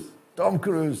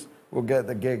Cruise will get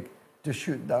the gig to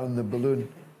shoot down the balloon,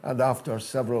 and after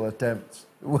several attempts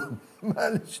will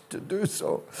manage to do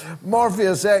so.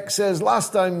 Morpheus X says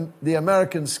last time the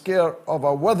American scare of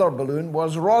a weather balloon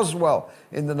was Roswell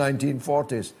in the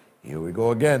 1940s. Here we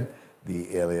go again.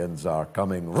 The aliens are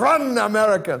coming. Run,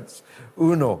 Americans!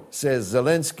 Uno says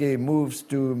Zelensky moves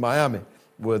to Miami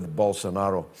with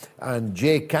Bolsonaro. And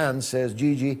Jay Can says,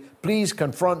 Gigi, please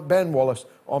confront Ben Wallace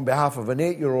on behalf of an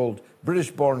 8-year-old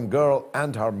British-born girl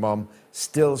and her mum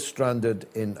still stranded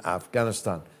in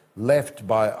Afghanistan, left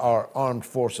by our armed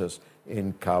forces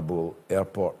in Kabul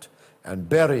airport. And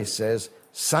Berry says,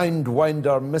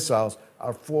 Sidewinder missiles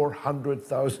are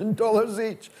 $400,000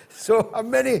 each. So how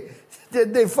many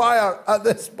did they fire at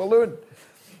this balloon?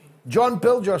 John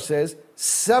Pilger says,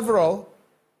 several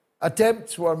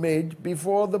attempts were made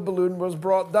before the balloon was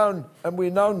brought down, and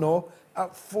we now know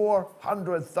at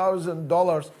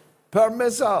 $400,000 per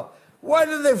missile. Why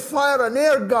did they fire an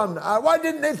air gun? Why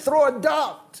didn't they throw a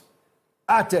dart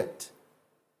at it?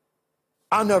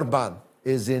 Anirban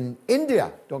is in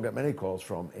India. Don't get many calls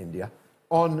from India.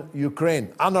 On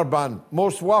Ukraine. Anirban,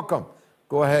 most welcome.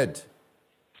 Go ahead.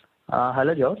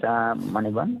 Hello, George. I'm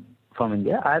Anirban from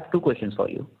India. I have two questions for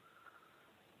you.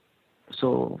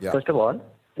 So, First of all,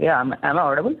 am I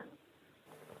audible?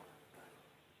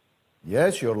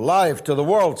 Yes, you're live to the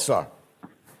world, sir.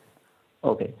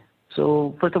 Okay.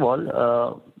 So, first of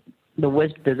all, the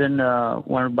West doesn't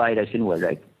want to buy Russian oil,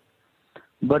 right?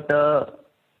 But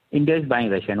India is buying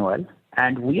Russian oil,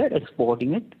 and we are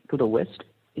exporting it to the West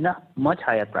in a much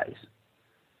higher price.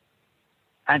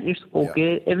 And it's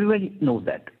okay. Yeah. Everybody knows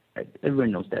that. Right?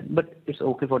 Everyone knows that. But it's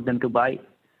okay for them to buy.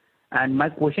 And my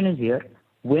question is here,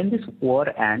 when this war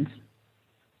ends,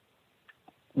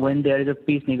 when there is a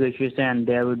peace negotiation and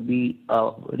there would be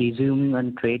resuming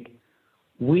on trade,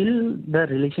 will the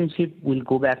relationship will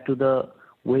go back to the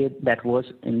way that was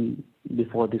in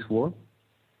before this war?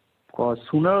 Because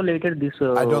sooner or later this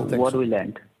war will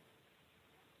end.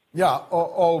 Yeah,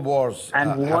 all wars.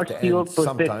 And what's your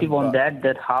perspective on that?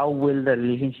 That how will the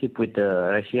relationship with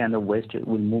Russia and the West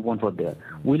will move on from there?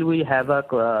 Will we have a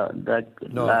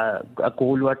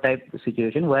Cold War type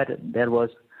situation where there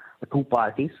was two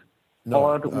parties,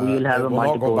 or we will have a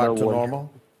multipolar world? Normal.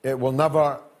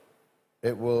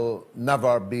 It will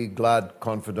never be glad,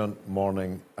 confident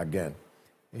morning again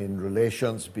in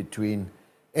relations between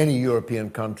any European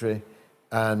country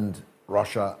and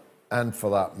Russia, and for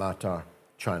that matter,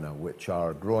 China, which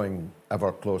are growing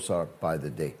ever closer by the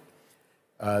day.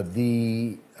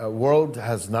 The world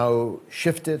has now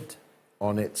shifted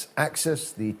on its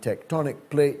axis. The tectonic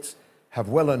plates have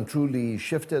well and truly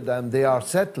shifted, and they are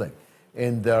settling.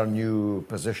 in their new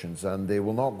positions, and they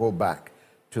will not go back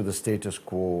to the status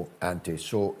quo ante.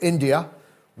 So India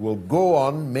will go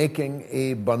on making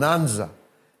a bonanza,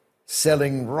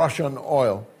 selling Russian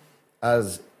oil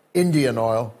as Indian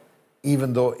oil,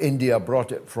 even though India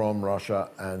brought it from Russia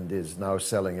and is now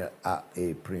selling it at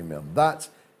a premium. That's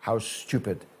how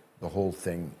stupid the whole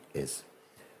thing is.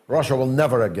 Russia will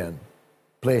never again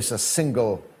place a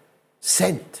single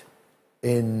cent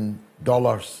in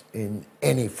dollars in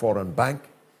any foreign bank.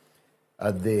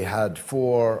 They had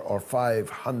 $400 or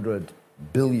 $500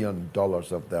 billion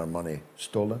of their money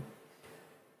stolen.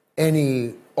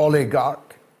 Any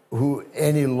oligarch who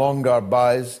any longer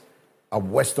buys a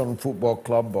Western football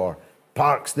club or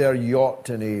parks their yacht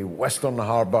in a Western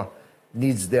harbor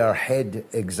needs their head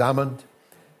examined.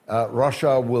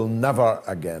 Russia will never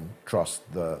again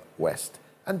trust the West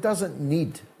and doesn't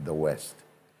need the West.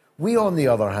 We, on the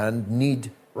other hand,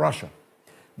 need Russia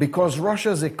because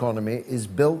Russia's economy is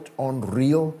built on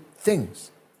real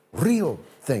things. Real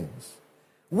things.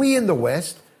 We in the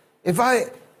West, if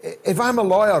I'm a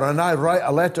lawyer and I write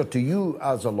a letter to you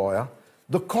as a lawyer,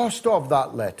 the cost of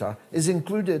that letter is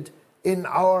included in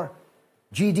our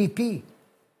GDP.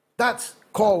 That's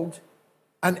called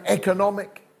an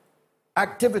economic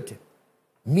activity.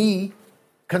 Me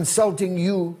consulting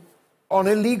you on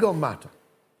a legal matter.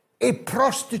 A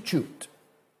prostitute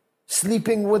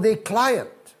sleeping with a client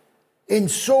in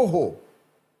Soho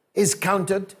is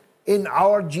counted in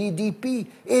our GDP.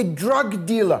 A drug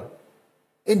dealer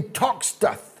in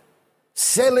Toxteth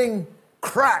selling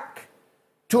crack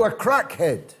to a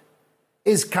crackhead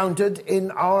is counted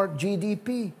in our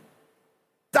GDP.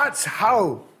 That's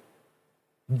how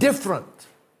different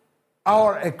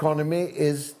our economy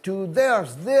is to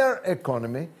theirs. Their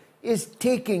economy is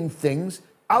taking things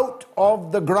out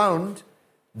of the ground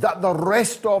that the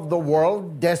rest of the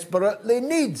world desperately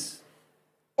needs.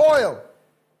 Oil,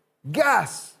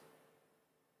 gas,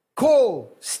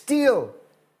 coal, steel,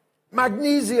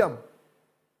 magnesium,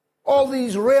 all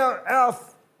these rare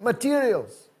earth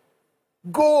materials,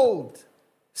 gold,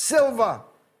 silver,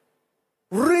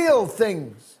 real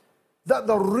things that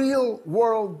the real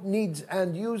world needs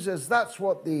and uses. That's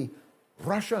what the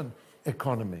Russian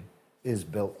economy is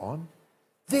built on.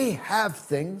 They have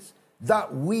things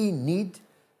that we need.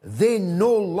 They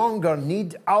no longer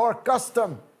need our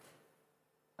custom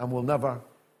and will never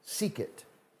seek it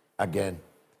again.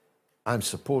 I'm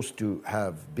supposed to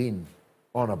have been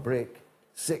on a break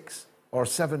 6 or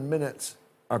 7 minutes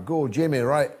ago. Jamie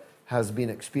Wright has been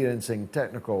experiencing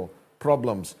technical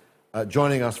problems.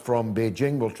 Joining us from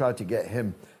Beijing, we'll try to get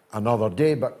him another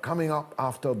day. But coming up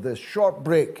after this short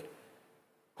break,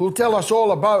 who'll tell us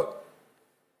all about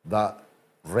that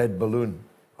red balloon,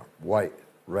 or white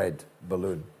red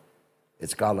balloon.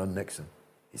 It's Garland Nixon.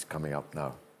 He's coming up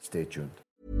now. Stay tuned.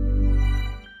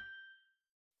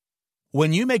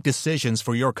 When you make decisions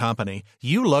for your company,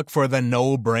 you look for the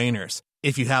no-brainers.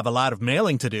 If you have a lot of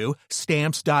mailing to do,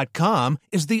 Stamps.com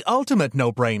is the ultimate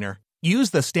no-brainer. Use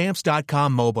the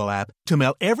Stamps.com mobile app to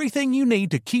mail everything you need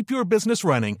to keep your business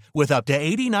running with up to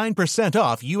 89%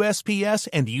 off USPS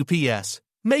and UPS.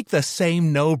 Make the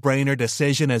same no-brainer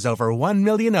decision as over 1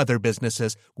 million other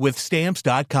businesses with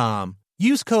Stamps.com.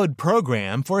 Use code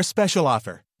PROGRAM for a special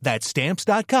offer. That's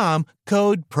Stamps.com,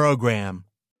 code PROGRAM.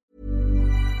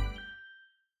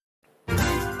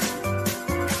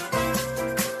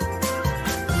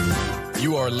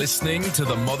 You are listening to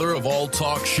the mother of all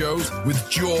talk shows with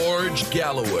George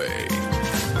Galloway.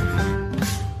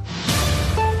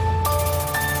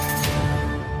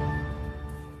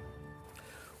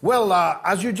 Well,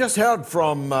 as you just heard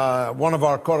from one of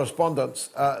our correspondents,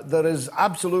 there is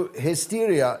absolute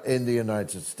hysteria in the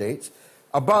United States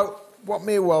about what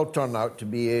may well turn out to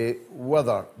be a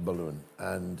weather balloon.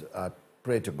 And I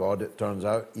pray to God it turns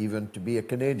out even to be a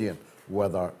Canadian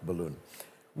weather balloon.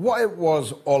 What it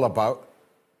was all about,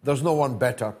 there's no one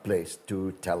better placed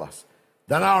to tell us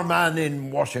than our man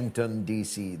in Washington,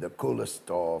 D.C., the coolest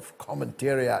of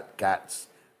commentariat cats,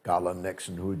 Garland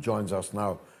Nixon, who joins us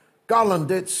now.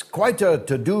 Garland, it's quite a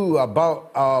to-do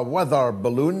about a weather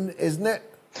balloon, isn't it?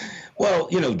 Well,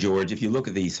 you know, George, if you look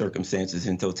at the circumstances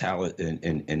in totality,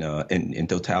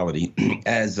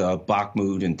 as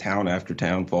Bakhmut and town after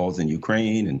town falls in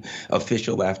Ukraine and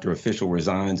official after official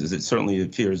resigns, as it certainly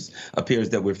appears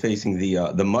that we're facing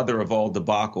the mother of all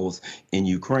debacles in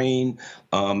Ukraine.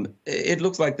 It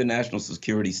looks like the national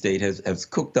security state has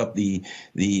cooked up the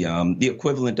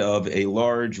equivalent of a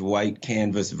large white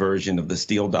canvas version of the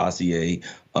Steele dossier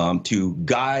to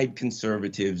guide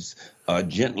conservatives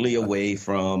gently away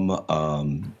from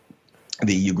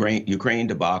the Ukraine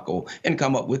debacle and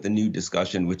come up with a new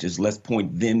discussion, which is let's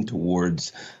point them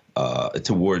towards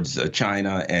towards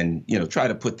China and, try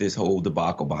to put this whole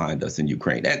debacle behind us in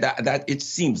Ukraine. And that it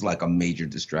seems like a major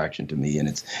distraction to me,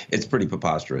 and it's pretty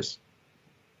preposterous.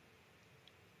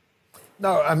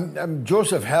 Now,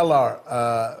 Joseph Heller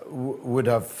would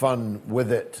have fun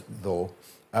with it, though.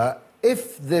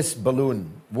 If this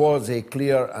balloon was a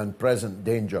clear and present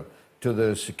danger to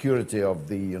the security of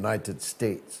the United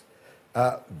States,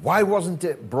 why wasn't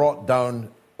it brought down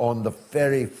on the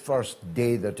very first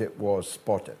day that it was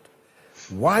spotted?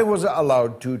 Why was it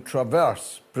allowed to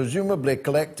traverse, presumably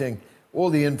collecting all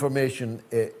the information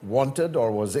it wanted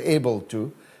or was able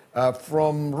to,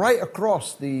 from right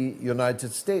across the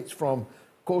United States, from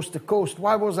coast to coast?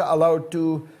 Why was it allowed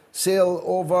to sail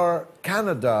over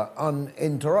Canada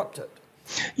uninterrupted?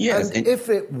 Yes. And if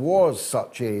it was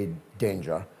such a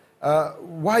danger,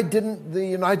 why didn't the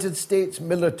United States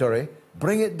military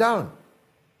bring it down?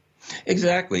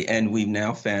 Exactly. And we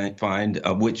now find,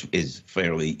 which is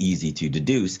fairly easy to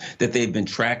deduce, that they've been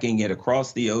tracking it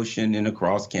across the ocean and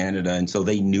across Canada. And so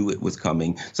they knew it was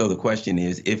coming. So the question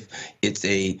is, if it's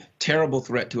a terrible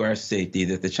threat to our safety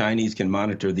that the Chinese can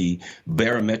monitor the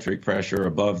barometric pressure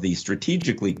above the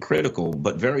strategically critical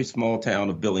but very small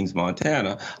town of Billings,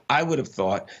 Montana, I would have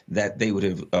thought that they would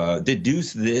have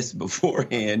deduced this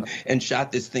beforehand and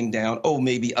shot this thing down,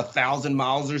 maybe 1,000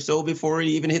 miles or so before it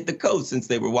even hit the coast, since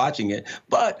they were watching it.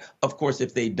 But of course,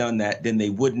 if they'd done that, then they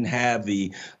wouldn't have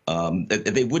they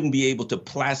wouldn't be able to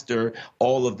plaster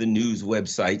all of the news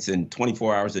websites and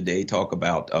 24 hours a day talk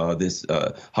about this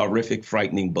horrific,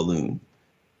 frightening balloon.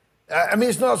 I mean,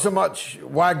 it's not so much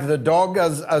wag the dog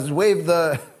as wave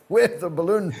the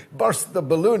balloon, burst the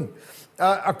balloon.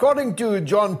 According to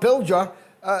John Pilger,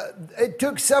 it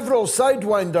took several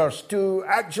sidewinders to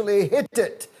actually hit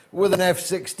it with an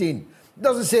F-16.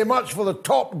 Doesn't say much for the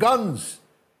top guns.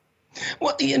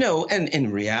 Well, and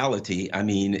in reality, I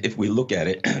mean, if we look at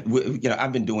it,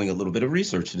 I've been doing a little bit of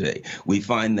research today. We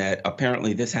find that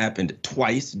apparently this happened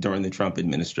twice during the Trump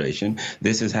administration.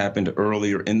 This has happened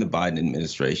earlier in the Biden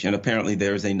administration. Apparently,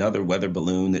 there's another weather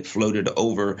balloon that floated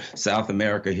over South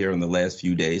America here in the last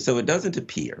few days. So it doesn't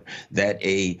appear that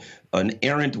an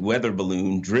errant weather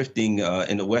balloon drifting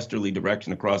in a westerly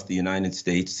direction across the United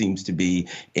States seems to be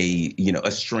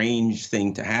a strange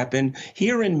thing to happen.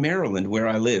 Here in Maryland, where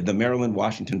I live, the Maryland,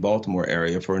 Washington, Baltimore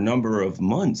area, for a number of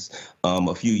months,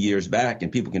 a few years back,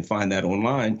 and people can find that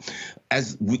online.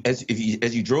 As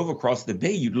you drove across the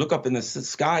bay, you'd look up in the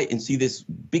sky and see this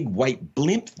big white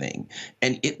blimp thing,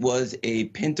 and it was a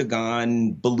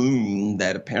Pentagon balloon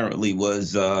that apparently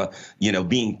was,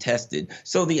 being tested.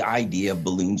 So the idea of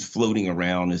balloons floating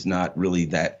around is not really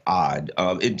that odd.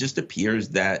 It just appears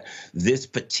that this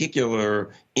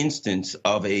particular instance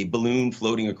of a balloon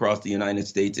floating across the United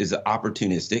States is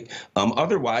opportunistic.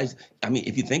 Otherwise, I mean,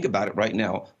 if you think about it right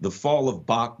now, the fall of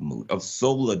Bakhmut, of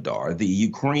Soledar, the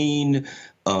Ukraine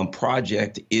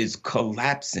project is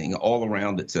collapsing all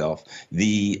around itself.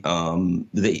 In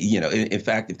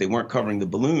fact, if they weren't covering the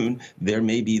balloon, there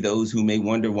may be those who may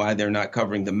wonder why they're not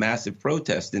covering the massive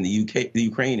protest in the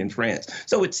Ukraine and France.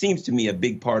 So it seems to me a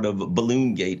big part of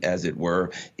Balloongate, as it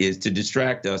were, is to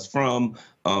distract us from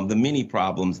the many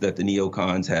problems that the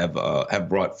neocons have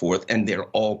brought forth, and they're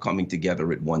all coming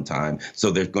together at one time.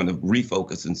 So they're going to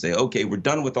refocus and say, okay, we're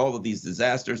done with all of these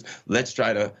disasters. Let's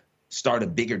try to start a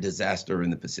bigger disaster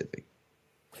in the Pacific.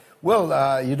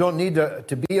 Well, you don't need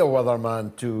to be a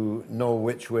weatherman to know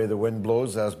which way the wind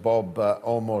blows, as Bob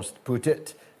almost put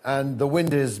it. And the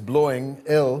wind is blowing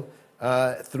ill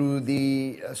through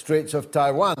the Straits of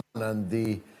Taiwan and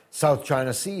the South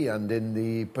China Sea and in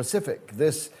the Pacific.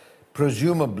 This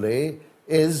presumably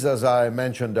is, as I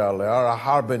mentioned earlier, a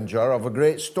harbinger of a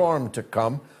great storm to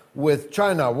come with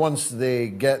China once they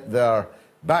get their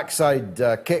backside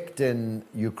kicked in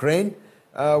Ukraine.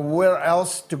 Where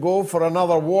else to go for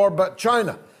another war but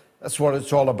China? That's what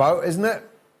it's all about, isn't it?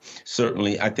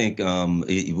 Certainly, I think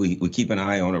we keep an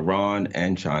eye on Iran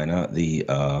and China. The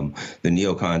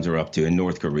neocons are up to, in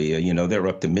North Korea, they're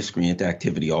up to miscreant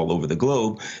activity all over the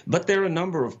globe. But there are a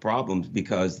number of problems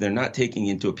because they're not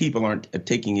people aren't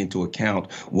taking into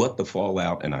account what the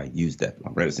fallout, and I'm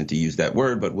reticent to use that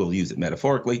word, but we'll use it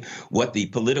metaphorically, what the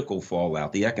political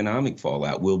fallout, the economic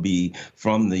fallout will be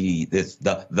from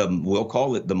we'll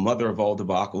call it the mother of all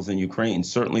debacles in Ukraine.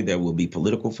 Certainly there will be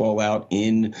political fallout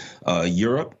in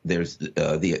Europe. Europe. There's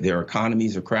their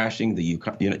economies are crashing. The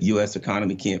U.S.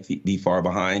 economy can't be far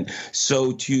behind.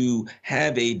 So to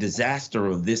have a disaster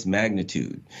of this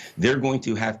magnitude, they're going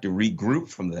to have to regroup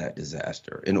from that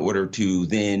disaster in order to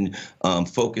then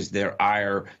focus their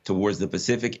ire towards the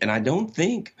Pacific. And I don't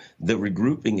think the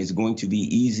regrouping is going to be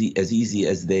easy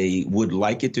as they would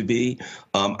like it to be.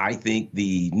 I think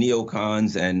the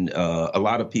neocons and a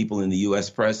lot of people in the U.S.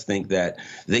 press think that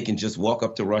they can just walk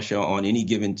up to Russia on any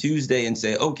given Tuesday and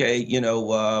say, okay,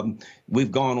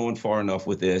 we've gone on far enough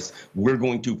with this. We're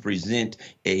going to present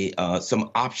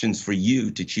some options for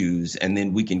you to choose, and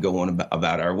then we can go on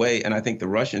about our way. And I think the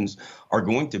Russians are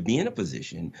going to be in a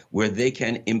position where they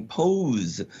can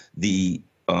impose the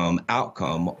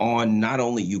outcome on not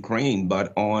only Ukraine,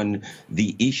 but on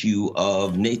the issue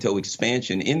of NATO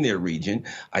expansion in their region.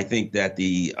 I think that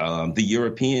the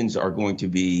Europeans are going to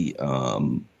be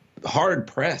hard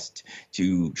pressed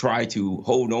to try to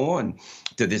hold on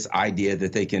to this idea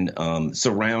that they can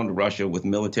surround Russia with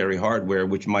military hardware,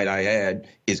 which, might I add,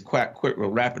 is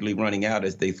rapidly running out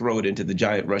as they throw it into the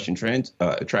giant Russian trash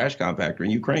compactor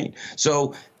in Ukraine.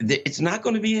 So it's not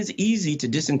going to be as easy to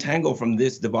disentangle from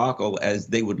this debacle as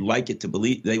they would like it to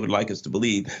believe. They would like us to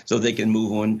believe, so they can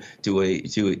move on to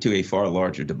a far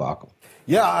larger debacle.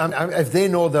 Yeah, if they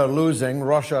know they're losing,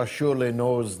 Russia surely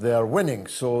knows they're winning.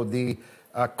 So the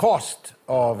cost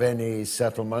of any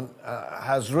settlement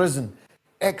has risen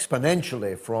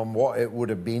exponentially from what it would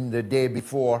have been the day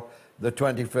before the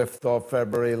 25th of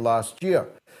February last year.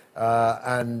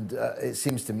 And it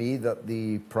seems to me that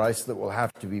the price that will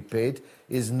have to be paid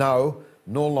is now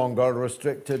no longer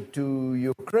restricted to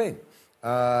Ukraine.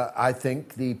 I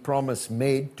think the promise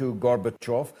made to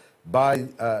Gorbachev by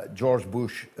George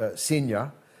Bush Sr.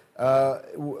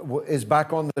 Is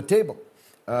back on the table.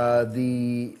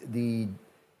 The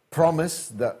promise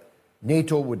that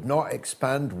NATO would not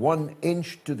expand 1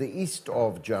 inch to the east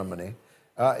of Germany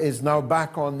is now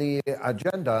back on the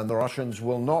agenda, and the Russians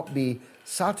will not be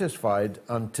satisfied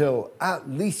until at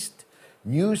least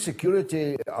new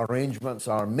security arrangements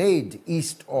are made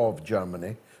east of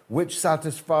Germany, which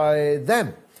satisfy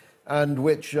them, and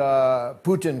which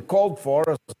Putin called for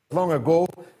as long ago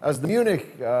as the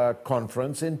Munich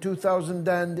conference in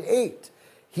 2008.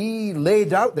 He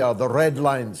laid out there the red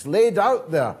lines, laid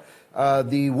out there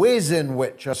the ways in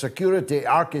which a security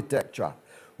architecture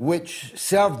which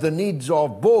served the needs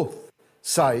of both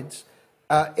sides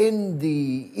in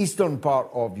the eastern part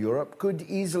of Europe could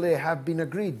easily have been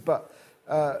agreed. But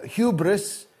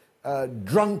hubris,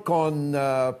 drunk on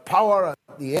power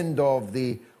at the end of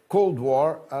the Cold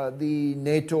War, the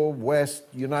NATO, West,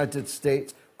 United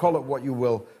States, call it what you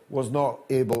will, was not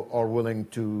able or willing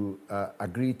to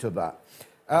agree to that.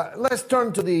 Let's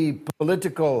turn to the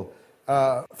political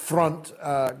front,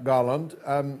 Garland.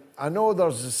 I know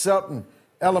there's a certain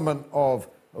element of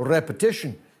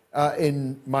repetition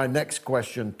in my next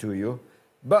question to you,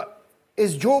 but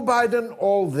is Joe Biden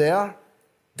all there?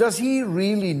 Does he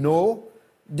really know?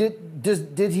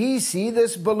 Did he see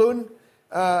this balloon?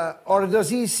 Or does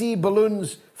he see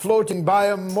balloons floating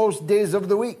by him most days of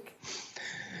the week?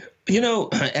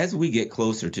 As we get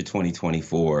closer to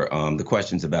 2024, the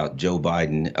questions about Joe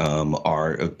Biden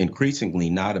are increasingly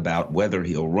not about whether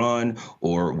he'll run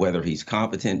or whether he's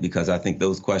competent, because I think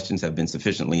those questions have been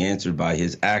sufficiently answered by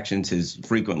his actions, his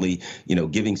frequently,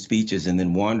 giving speeches and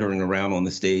then wandering around on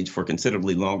the stage for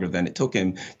considerably longer than it took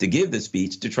him to give the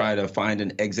speech to try to find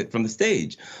an exit from the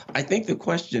stage. I think the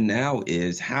question now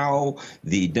is how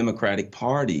the Democratic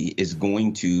Party is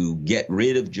going to get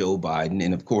rid of Joe Biden.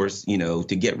 And of course,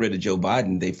 to get rid of Joe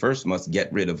Biden, they first must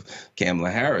get rid of Kamala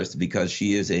Harris, because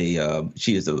she is a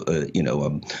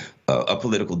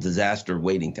political disaster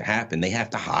waiting to happen. They have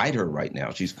to hide her right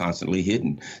now. She's constantly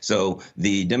hidden. So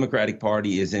the Democratic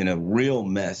Party is in a real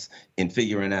mess in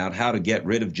figuring out how to get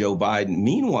rid of Joe Biden.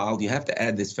 Meanwhile, you have to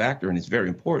add this factor, and it's very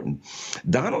important.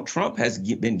 Donald Trump has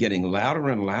been getting louder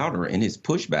and louder in his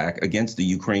pushback against the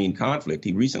Ukraine conflict.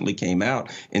 He recently came out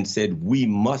and said, we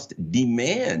must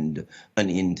demand an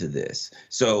end to this.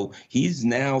 So he's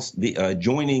now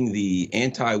joining the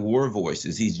anti-war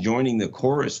voices. He's joining the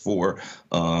chorus for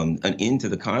an end to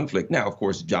the conflict. Now, of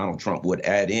course, Donald Trump would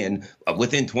add in,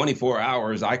 within 24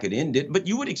 hours, I could end it. But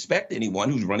you would expect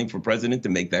anyone who's running for president to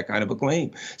make that kind of a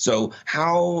claim. So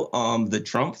how the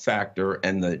Trump factor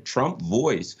and the Trump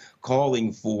voice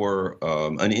calling for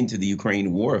an end to the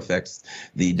Ukraine war affects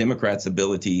the Democrats'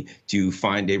 ability to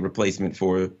find a replacement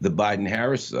for the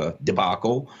Biden-Harris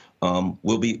debacle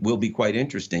will be quite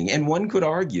interesting. And one could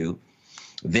argue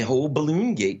the whole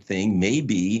balloon gate thing may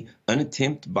be an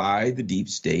attempt by the deep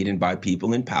state and by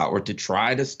people in power to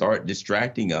try to start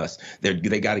distracting us.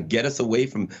 They got to get us away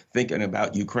from thinking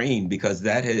about Ukraine, because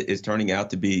that is turning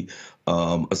out to be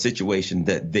a situation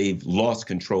that they've lost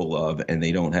control of, and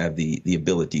they don't have the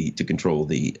ability to control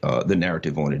the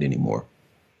narrative on it anymore.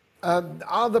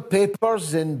 Are the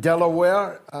papers in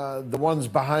Delaware, the ones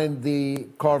behind the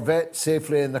Corvette,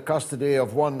 safely in the custody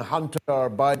of one Hunter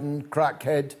Biden,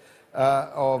 crackhead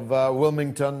of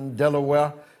Wilmington,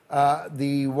 Delaware,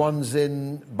 the ones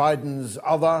in Biden's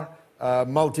other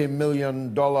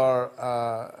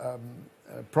multi-million-dollar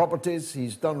properties?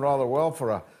 He's done rather well for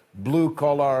a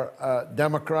blue-collar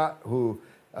Democrat who,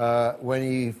 when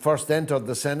he first entered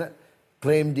the Senate,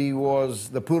 claimed he was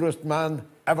the poorest man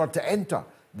ever to enter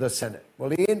the Senate. Well,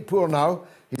 he ain't poor now.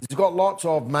 He's got lots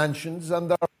of mansions, and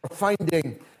they're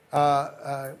finding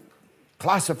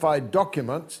classified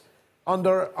documents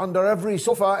under every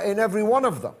sofa in every one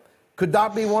of them. Could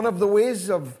that be one of the ways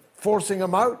of forcing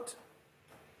him out?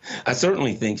 I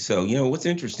certainly think so. You know, what's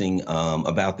interesting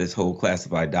about this whole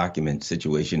classified document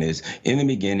situation is, in the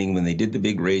beginning, when they did the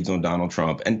big raids on Donald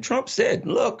Trump, and Trump said,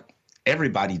 look,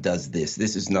 everybody does this.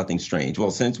 This is nothing strange.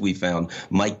 Well, since we found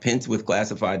Mike Pence with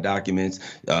classified documents,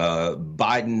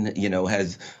 Biden,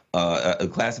 has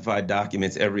classified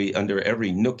documents under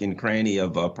every nook and cranny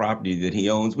of property that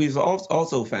he owns. We've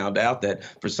also found out that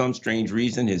for some strange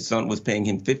reason, his son was paying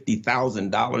him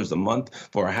 $50,000 a month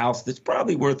for a house that's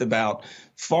probably worth about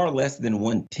far less than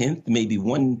 1/10, maybe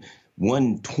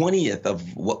 1/20th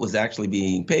of what was actually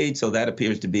being paid. So that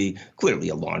appears to be clearly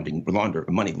a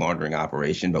money laundering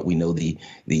operation. But we know the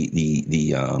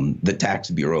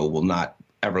tax bureau will not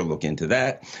ever look into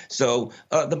that. So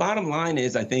the bottom line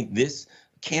is, I think this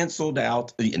canceled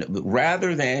out,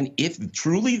 rather than, if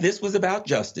truly this was about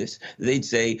justice, they'd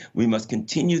say we must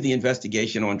continue the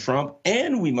investigation on Trump,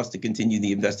 and we must continue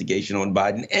the investigation on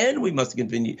Biden, and we must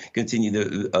continue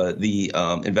the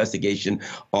investigation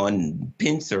on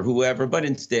Pence or whoever. But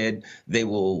instead, they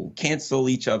will cancel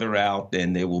each other out,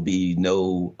 and there will be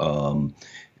no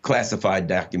classified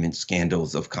document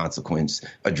scandals of consequence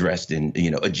addressed and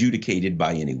adjudicated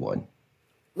by anyone.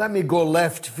 Let me go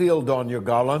left field on you,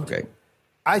 Garland. Okay.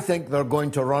 I think they're going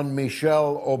to run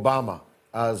Michelle Obama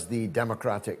as the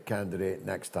Democratic candidate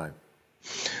next time.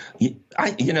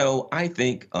 I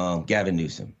think Gavin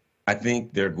Newsom. I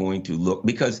think they're going to look,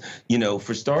 because,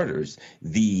 for starters,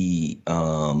 the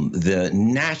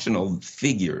national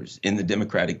figures in the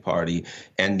Democratic Party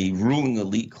and the ruling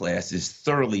elite class is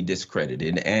thoroughly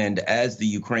discredited. And as the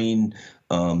Ukraine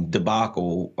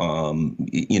debacle,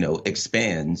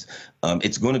 expands,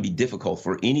 it's going to be difficult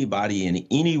for anybody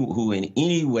who in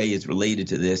any way is related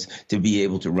to this to be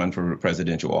able to run for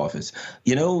presidential office.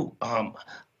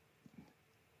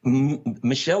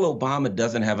 Michelle Obama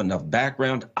doesn't have enough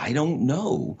background. I don't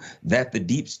know that the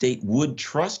deep state would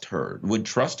trust her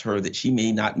that she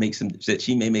may make some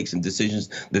decisions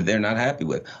that they're not happy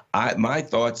with. My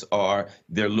thoughts are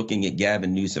they're looking at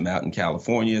Gavin Newsom out in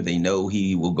California. They know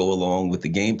he will go along with the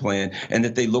game plan, and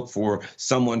that they look for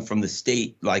someone from the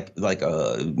state, like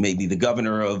maybe the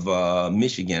governor of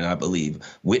Michigan, I believe,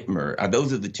 Whitmer.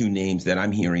 Those are the two names that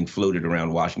I'm hearing floated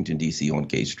around Washington, D.C. on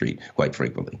K Street quite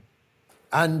frequently.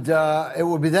 And it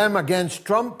will be them against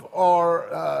Trump or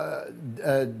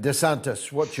DeSantis.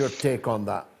 What's your take on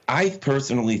that? I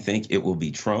personally think it will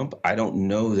be Trump. I don't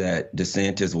know that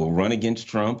DeSantis will run against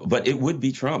Trump, but it would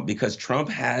be Trump, because Trump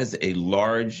has a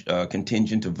large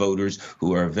contingent of voters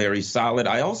who are very solid.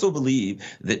 I also believe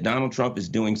that Donald Trump is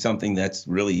doing something that's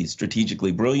really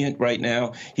strategically brilliant right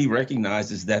now. He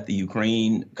recognizes that the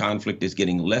Ukraine conflict is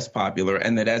getting less popular,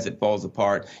 and that as it falls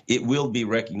apart, it will be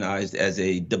recognized as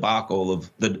a debacle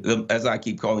of as I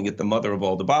keep calling it, the mother of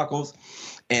all debacles.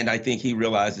 And I think he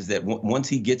realizes that once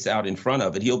he gets out in front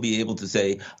of it, he'll be able to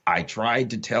say, I tried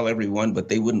to tell everyone, but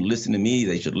they wouldn't listen to me.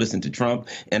 They should listen to Trump.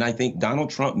 And I think Donald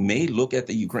Trump may look at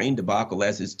the Ukraine debacle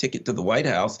as his ticket to the White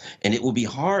House. And it will be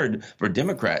hard for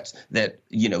Democrats that,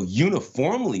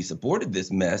 uniformly supported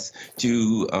this mess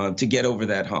to get over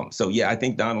that hump. So, yeah, I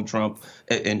think Donald Trump,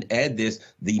 and add this,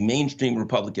 the mainstream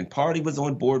Republican Party was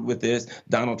on board with this.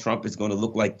 Donald Trump is going to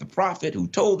look like the prophet who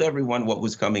told everyone what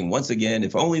was coming. Once again,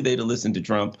 if only they'd have listened to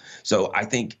Trump. So I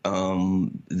think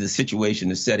the situation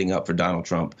is setting up for Donald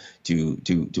Trump to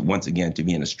once again to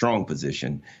be in a strong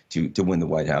position to win the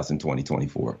White House in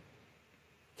 2024.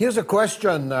 Here's a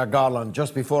question, Garland,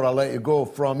 just before I let you go,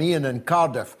 from Ian in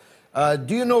Cardiff.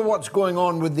 Do you know what's going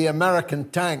on with the American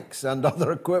tanks and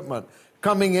other equipment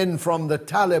coming in from the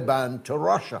Taliban to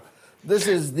Russia? This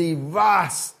is the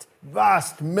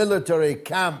vast military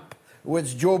camp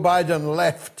which Joe Biden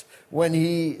left when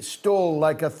he stole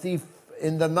like a thief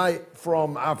in the night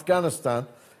from Afghanistan.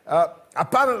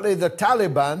 Apparently the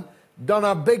Taliban done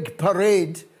a big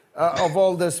parade of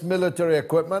all this military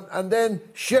equipment and then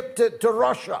shipped it to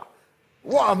Russia.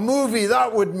 What a movie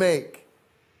that would make.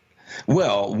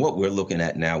 Well, what we're looking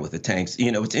at now with the tanks,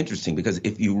 it's interesting because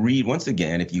if you read, once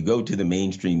again, if you go to the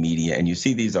mainstream media and you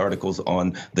see these articles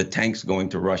on the tanks going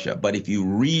to Russia, but if you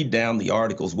read down the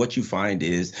articles, what you find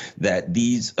is that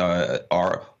these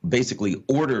are basically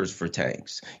orders for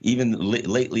tanks. Even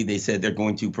lately, they said they're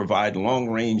going to provide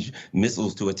long-range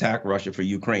missiles to attack Russia for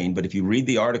Ukraine. But if you read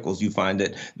the articles, you find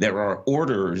that there are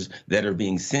orders that are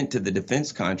being sent to the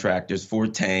defense contractors for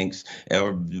tanks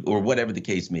or whatever the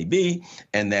case may be,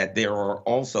 and that there are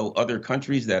also other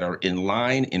countries that are in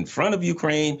line in front of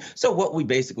Ukraine. So what we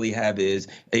basically have is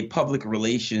a public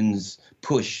relations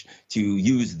push to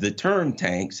use the term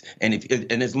tanks. And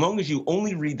as long as you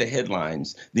only read the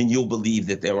headlines, then you'll believe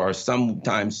that there are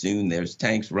sometime soon there's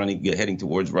tanks heading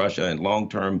towards Russia and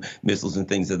long-term missiles and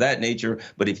things of that nature.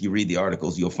 But if you read the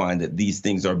articles, you'll find that these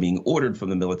things are being ordered from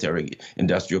the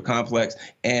military-industrial complex.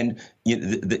 And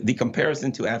the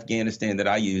comparison to Afghanistan that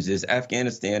I use is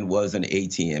Afghanistan was an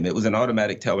ATM. It was an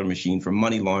automatic teller machine for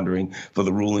money laundering for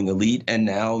the ruling elite. And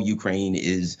now Ukraine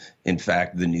is, in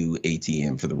fact, the new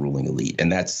ATM for the ruling elite. And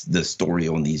that's the story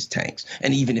on these tanks.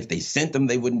 And even if they sent them,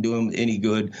 they wouldn't do them any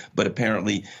good. But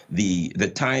apparently the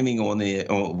timing on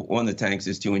the tanks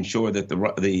is to ensure that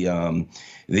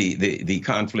the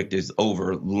conflict is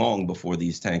over long before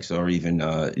these tanks are even,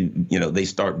 they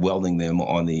start welding them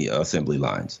on the assembly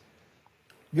lines.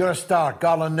 You're a star,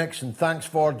 Garland Nixon. Thanks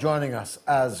for joining us,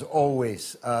 as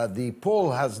always. The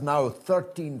poll has now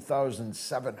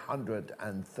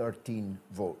 13,713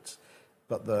 votes,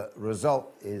 but the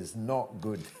result is not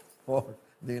good for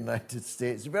the United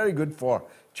States. Very good for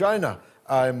China,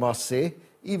 I must say.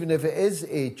 Even if it is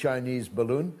a Chinese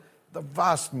balloon, the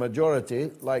vast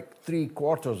majority, like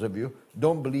 3/4 of you,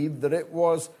 don't believe that it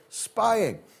was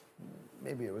spying.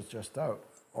 Maybe it was just out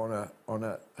on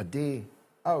a day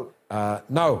out.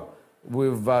 Now,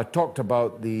 we've talked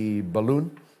about the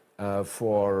balloon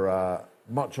for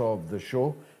much of the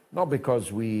show, not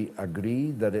because we agree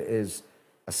that it is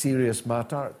a serious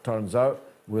matter. It turns out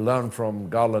we learned from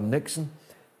Garland Nixon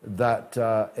that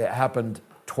it happened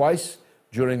twice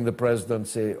during the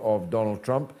presidency of Donald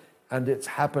Trump, and it's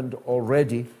happened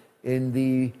already in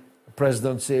the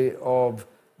presidency of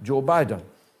Joe Biden.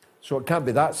 So it can't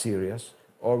be that serious,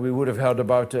 or we would have heard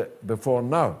about it before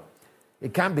now.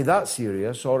 It can't be that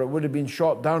serious, or it would have been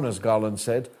shot down, as Garland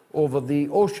said, over the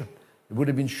ocean. It would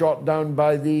have been shot down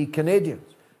by the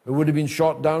Canadians. It would have been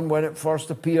shot down when it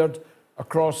first appeared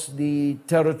across the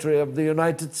territory of the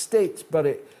United States. But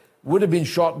it would have been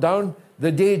shot down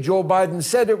the day Joe Biden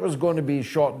said it was going to be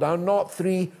shot down, not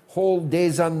 3 whole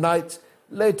days and nights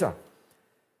later.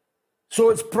 So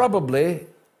it's probably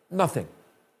nothing.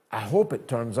 I hope it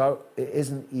turns out it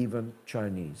isn't even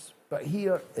Chinese. But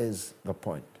here is the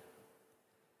point.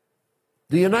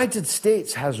 The United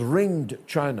States has ringed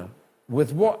China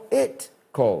with what it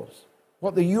calls,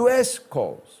 what the US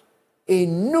calls, a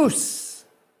noose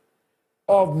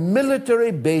of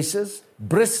military bases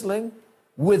bristling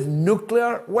with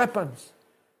nuclear weapons.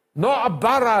 Not a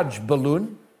barrage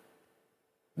balloon,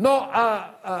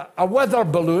 not a weather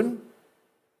balloon,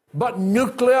 but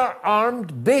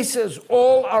nuclear-armed bases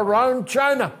all around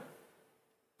China.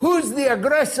 Who's the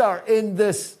aggressor in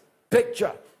this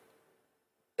picture?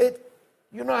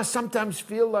 I sometimes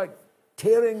feel like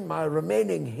tearing my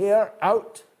remaining hair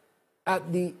out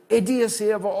at the idiocy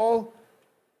of it all,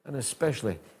 and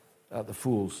especially at the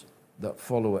fools that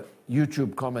follow it.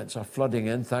 YouTube comments are flooding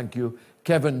in. Thank you.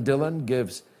 Kevin Dillon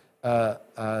gives a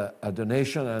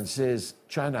donation and says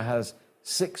China has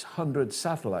 600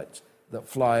 satellites that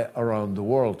fly around the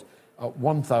world at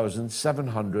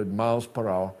 1,700 miles per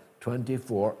hour,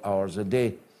 24 hours a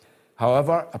day.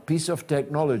 However, a piece of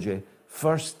technology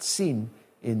first seen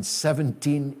in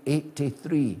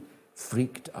 1783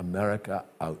 freaked America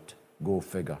out. Go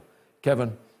figure.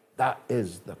 Kevin, that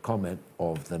is the comment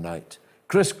of the night.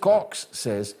 Chris Cox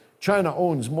says, China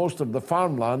owns most of the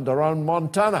farmland around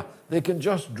Montana. They can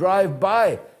just drive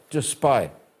by to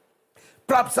spy.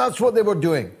 Perhaps that's what they were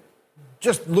doing,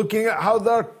 just looking at how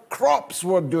their crops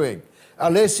were doing.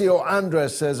 Alessio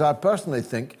Andres says, I personally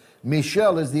think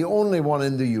Michelle is the only one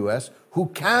in the US who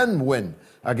can win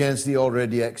against the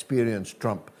already experienced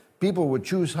Trump. People would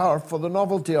choose her for the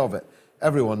novelty of it.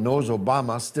 Everyone knows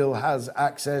Obama still has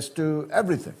access to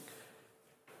everything,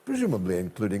 presumably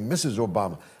including Mrs.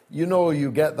 Obama. You know,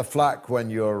 you get the flack when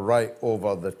you're right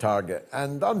over the target,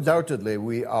 and undoubtedly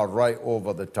we are right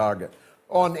over the target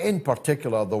on, in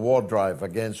particular, the war drive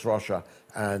against Russia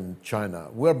and China.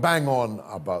 We're bang on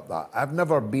about that. I've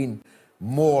never been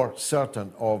more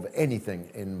certain of anything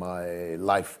in my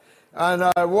life.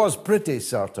 And I was pretty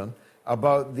certain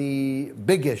about the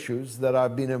big issues that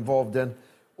I've been involved in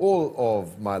all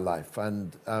of my life.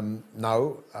 And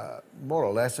now, more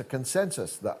or less, a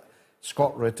consensus that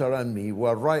Scott Ritter and me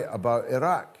were right about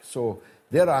Iraq. So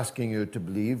they're asking you to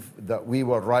believe that we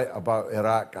were right about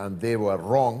Iraq and they were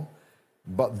wrong,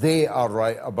 but they are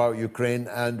right about Ukraine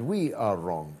and we are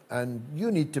wrong. And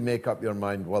you need to make up your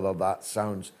mind whether that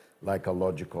sounds like a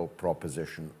logical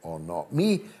proposition or not.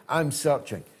 Me, I'm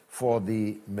searching for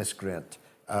the miscreant,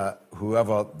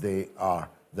 whoever they are,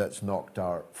 that's knocked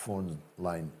our phone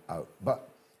line out. But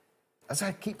as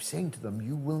I keep saying to them,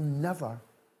 you will never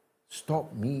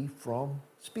stop me from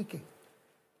speaking.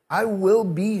 I will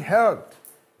be heard.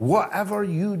 Whatever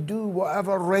you do,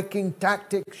 whatever wrecking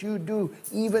tactics you do,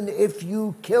 even if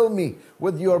you kill me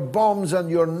with your bombs and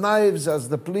your knives, as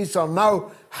the police are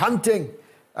now hunting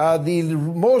the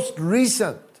most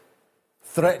recent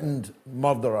threatened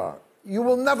murderer, you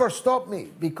will never stop me,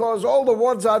 because all the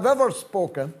words I've ever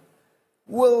spoken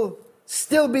will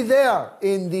still be there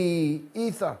in the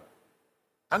ether.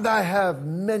 And I have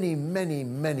many, many,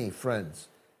 many friends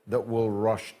that will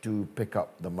rush to pick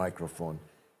up the microphone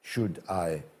should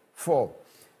I fall.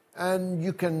 And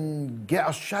you can get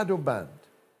a shadow banned.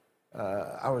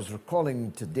 I was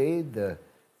recalling today the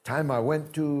time I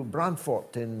went to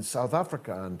Brandfort in South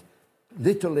Africa and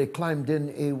literally climbed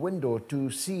in a window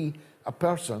to see a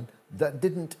person that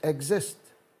didn't exist.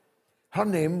 Her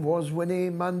name was Winnie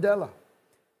Mandela.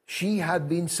 She had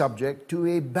been subject to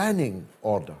a banning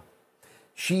order.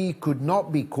 She could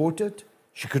not be quoted.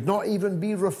 She could not even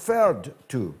be referred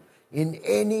to in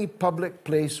any public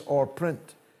place or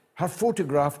print. Her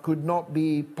photograph could not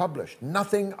be published.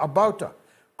 Nothing about her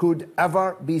could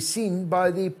ever be seen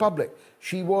by the public.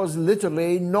 She was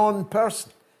literally a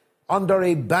non-person under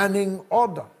a banning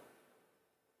order.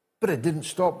 But it didn't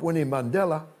stop Winnie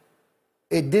Mandela.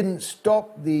 It didn't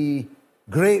stop the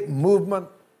great movement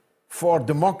for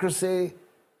democracy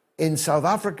in South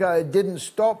Africa. It didn't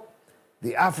stop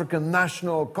the African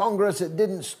National Congress. It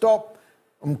didn't stop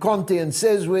Umkhonto and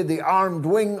Sizwe, the armed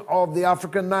wing of the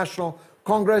African National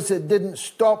Congress. It didn't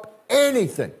stop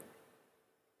anything.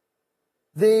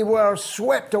 They were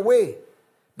swept away.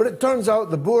 But it turns out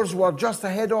the Boers were just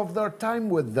ahead of their time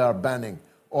with their banning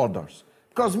orders,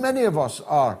 because many of us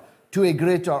are, to a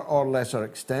greater or lesser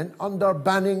extent, under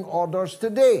banning orders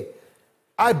today.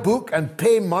 I book and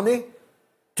pay money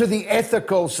to the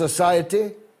Ethical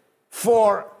Society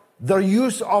for the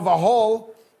use of a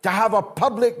hall to have a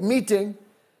public meeting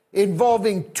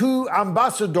involving 2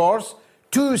 ambassadors,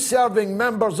 2 serving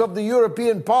members of the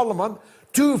European Parliament,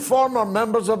 2 former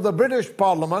members of the British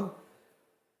Parliament,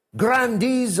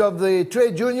 grandees of the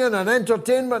trade union and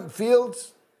entertainment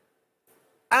fields,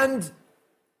 and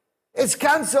it's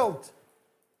cancelled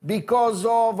because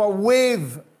of a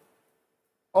wave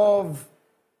of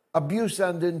abuse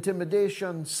and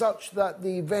intimidation such that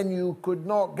the venue could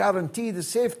not guarantee the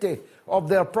safety of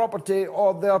their property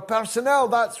or their personnel.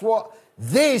 That's what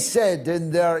they said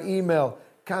in their email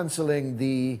cancelling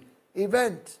the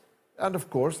event. And of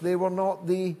course, they were not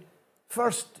the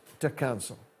first to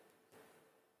cancel.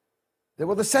 They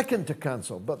were the second to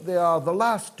cancel, but they are the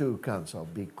last to cancel,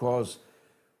 because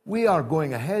we are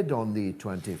going ahead on the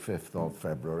 25th of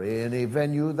February in a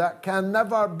venue that can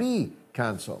never be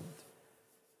cancelled.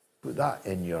 Put that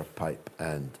in your pipe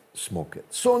and smoke it.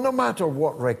 So no matter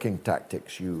what wrecking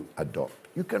tactics you adopt,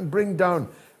 you can bring down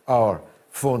our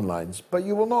phone lines, but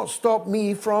you will not stop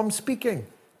me from speaking.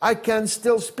 I can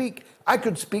still speak. I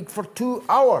could speak for 2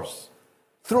 hours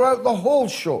throughout the whole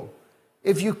show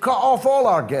if you cut off all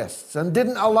our guests and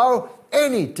didn't allow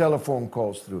any telephone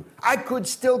calls through. I could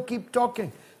still keep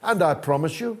talking. And I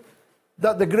promise you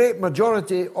that the great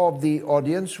majority of the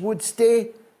audience would stay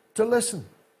to listen.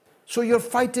 So you're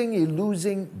fighting a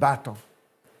losing battle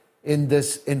in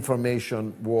this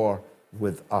information war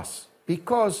with us.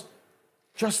 Because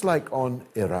just like on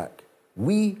Iraq,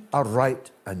 we are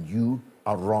right and you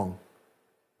are wrong.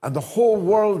 And the whole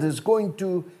world is going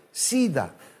to see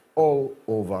that all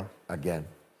over again.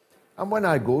 And when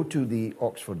I go to the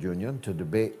Oxford Union to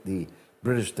debate the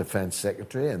British Defence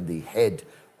Secretary and the head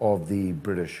of the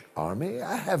British Army,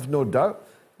 I have no doubt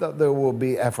that there will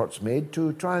be efforts made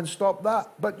to try and stop that.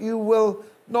 But you will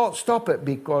not stop it,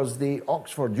 because the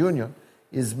Oxford Union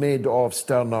is made of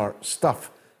sterner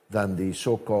stuff than the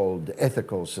so-called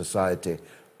Ethical Society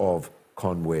of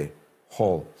Conway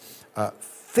Hall.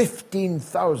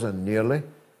 15,000 nearly,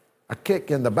 a kick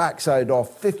in the backside of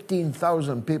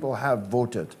 15,000 people have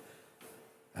voted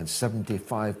and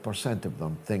 75% of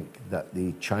them think that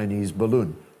the Chinese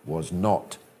balloon was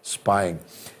not spying.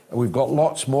 And we've got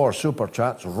lots more super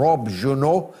chats. Rob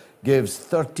Junot gives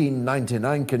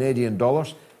 $13.99 Canadian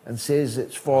dollars and says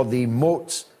it's for the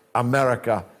Moats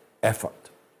America effort.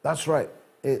 That's right.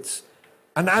 It's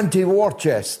an anti-war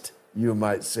chest, you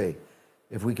might say.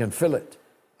 If we can fill it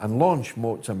and launch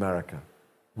Moats America,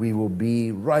 we will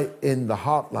be right in the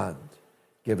heartland,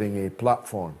 giving a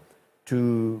platform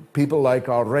to people like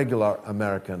our regular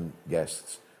American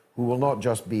guests, who will not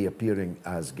just be appearing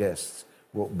as guests,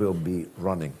 but will be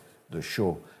running the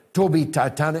show. Toby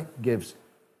Titanic gives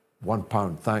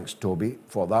 £1. Thanks, Toby,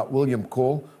 for that. William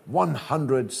Cole,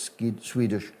 100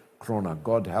 Swedish krona.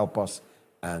 God help us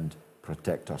and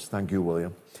protect us. Thank you,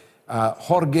 William.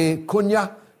 Jorge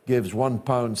Cunha gives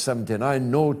 £1.79.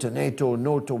 No to NATO,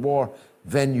 no to war.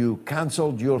 Venue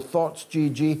cancelled. Your thoughts,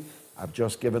 Gigi? I've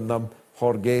just given them.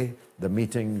 Jorge, the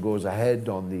meeting goes ahead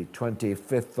on the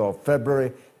 25th of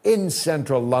February in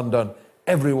central London.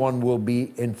 Everyone will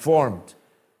be informed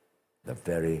the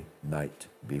very night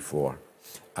before.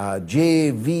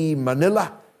 JV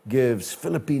Manila gives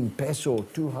Philippine peso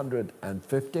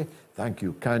 250. Thank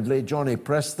you kindly. Johnny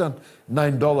Preston,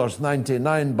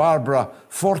 $9.99. Barbara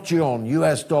Fortune,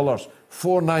 US dollars,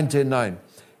 $4.99.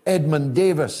 Edmund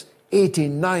Davis,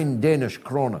 89 Danish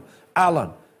krona.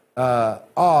 Alan,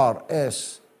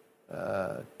 RS2.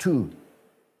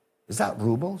 Is that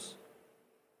rubles?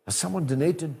 Has someone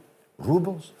donated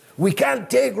rubles? We can't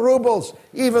take rubles,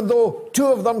 even though 2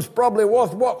 of them's probably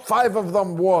worth what 5 of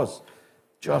them was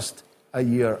just a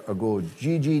year ago.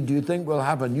 Gigi, do you think we'll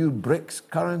have a new BRICS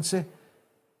currency?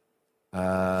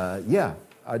 Yeah,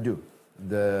 I do.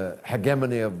 The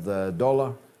hegemony of the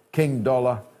dollar, King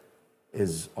Dollar,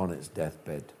 is on its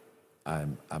deathbed.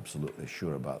 I'm absolutely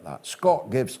sure about that.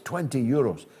 Scott gives 20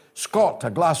 euros. Scott,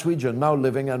 a Glaswegian now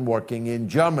living and working in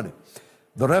Germany.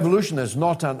 The revolution is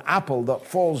not an apple that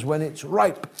falls when it's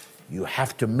ripe. You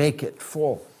have to make it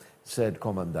fall, said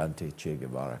Comandante Che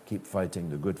Guevara. Keep fighting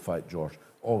the good fight, George.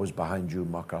 Always behind you,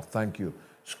 Mucker. Thank you,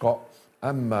 Scott.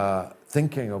 I'm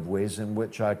thinking of ways in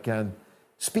which I can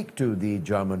speak to the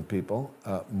German people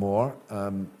more.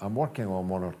 I'm working on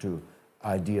 1 or 2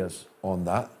 ideas on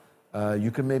that.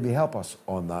 You can maybe help us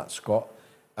on that, Scott.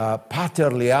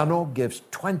 Paterliano gives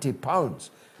 £20.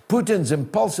 Putin's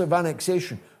impulsive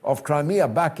annexation of Crimea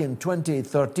back in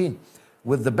 2013,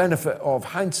 with the benefit of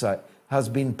hindsight, has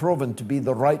been proven to be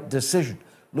the right decision.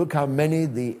 Look how many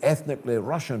the ethnically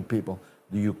Russian people,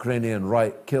 the Ukrainian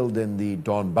right, killed in the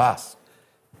Donbass.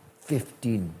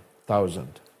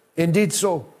 15,000. Indeed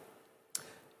so.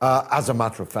 As a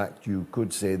matter of fact, you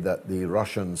could say that the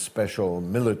Russian special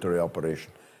military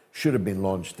operation should have been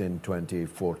launched in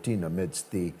 2014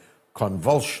 amidst the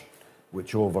convulsion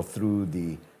which overthrew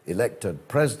the elected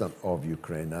president of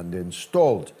Ukraine and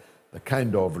installed the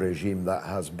kind of regime that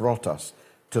has brought us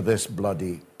to this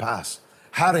bloody pass.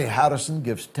 Harry Harrison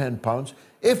gives £10.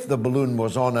 If the balloon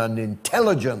was on an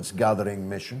intelligence gathering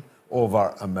mission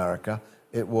over America,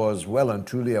 it was well and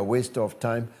truly a waste of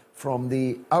time from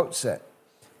the outset.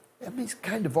 I mean, it's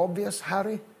kind of obvious,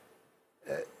 Harry.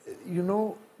 You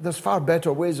know, there's far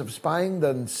better ways of spying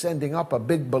than sending up a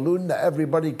big balloon that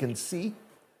everybody can see.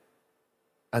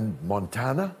 And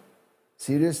Montana?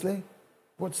 Seriously?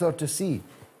 What's there to see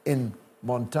in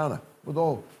Montana? With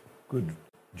all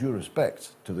due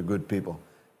respect to the good people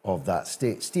of that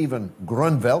state. Stephen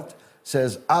Grunveld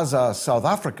says, as a South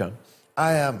African,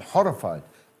 I am horrified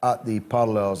at the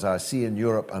parallels I see in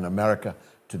Europe and America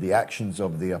to the actions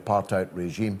of the apartheid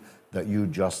regime that you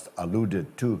just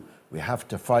alluded to. We have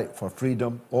to fight for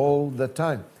freedom all the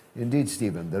time. Indeed,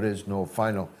 Stephen, there is no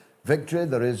final victory.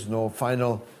 There is no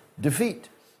final defeat.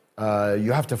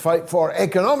 You have to fight for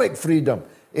economic freedom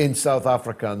in South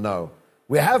Africa now.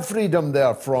 We have freedom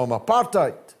there from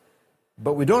apartheid,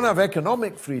 but we don't have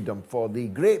economic freedom for the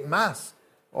great mass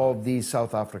of the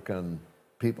South African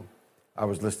people. I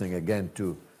was listening again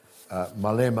to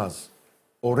Malema's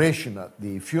oration at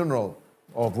the funeral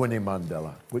of Winnie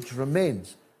Mandela, which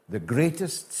remains the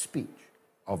greatest speech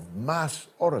of mass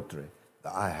oratory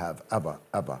that I have ever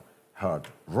heard.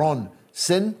 Ron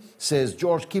Sin says,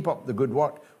 George, keep up the good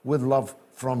work. With love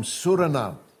from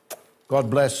Suriname.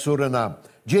 God bless Suriname.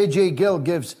 J.J. Gill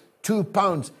gives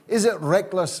 £2. Is it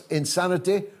reckless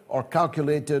insanity or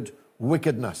calculated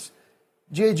wickedness?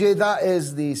 JJ, that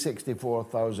is the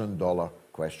 $64,000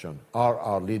 question. Are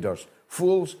our leaders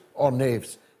fools or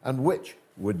knaves? And which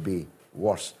would be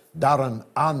worse? Darren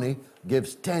Arney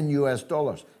gives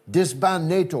 $10. Disband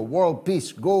NATO, world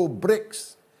peace, go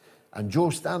BRICS. And Joe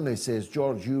Stanley says,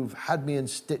 George, you've had me in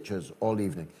stitches all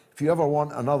evening. If you ever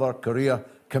want another career,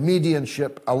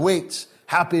 comedianship awaits.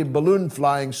 Happy Balloon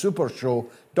Flying Super Show,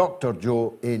 Dr.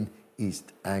 Joe in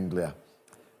East Anglia.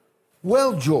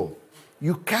 Well, Joe,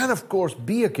 you can, of course,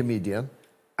 be a comedian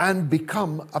and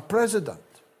become a president,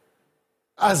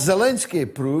 as Zelensky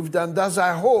proved, and as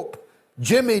I hope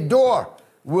Jimmy Dore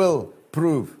will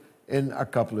prove in a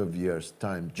couple of years'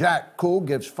 time. Jack Cole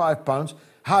gives £5.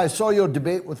 Hi, I saw your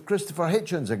debate with Christopher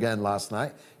Hitchens again last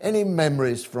night. Any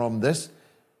memories from this?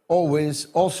 Always,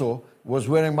 also, was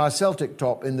wearing my Celtic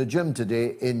top in the gym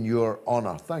today in your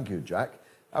honour. Thank you, Jack.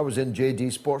 I was in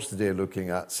JD Sports today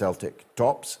looking at Celtic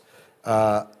tops.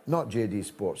 Not JD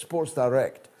Sports, Sports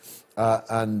Direct.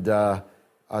 And I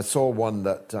saw one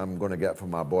that I'm going to get for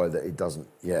my boy that he doesn't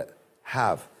yet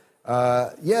have.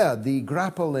 The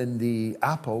grapple in the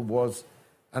Apple was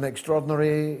an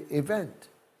extraordinary event.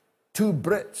 2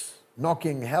 Brits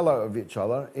knocking hell out of each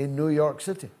other in New York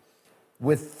City,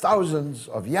 with thousands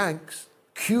of Yanks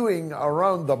queuing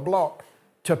around the block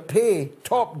to pay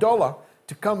top dollar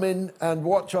to come in and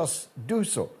watch us do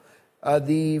so.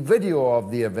 The video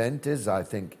of the event is, I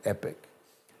think, epic.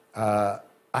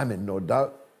 I'm in no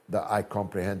doubt that I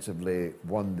comprehensively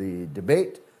won the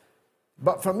debate.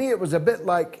 But for me, it was a bit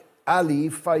like Ali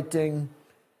fighting,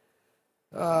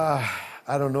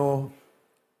 Ernie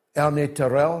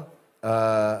Terrell,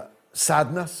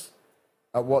 sadness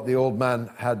at what the old man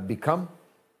had become,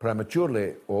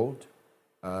 prematurely old,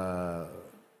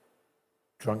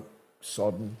 drunk,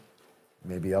 sodden,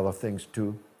 maybe other things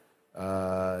too.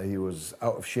 He was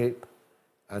out of shape,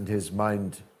 and his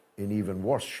mind in even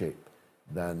worse shape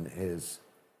than his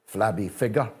flabby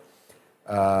figure.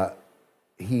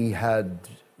 He had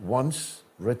once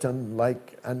written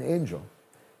like an angel,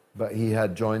 but he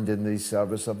had joined in the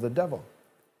service of the devil,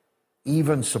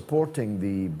 even supporting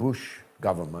the Bush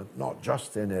government, not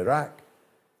just in Iraq,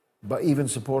 but even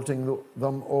supporting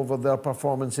them over their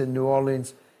performance in New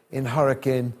Orleans in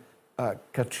Hurricane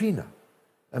Katrina.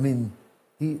 I mean,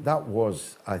 that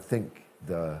was, I think,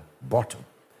 the bottom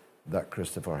that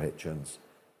Christopher Hitchens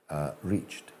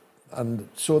reached. And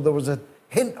so there was a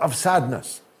hint of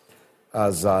sadness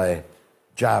as I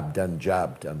jabbed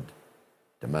and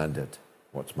demanded,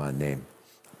 what's my name?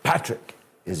 Patrick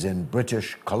is in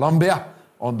British Columbia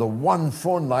on the one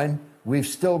phone line we've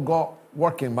still got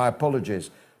working. My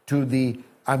apologies to the,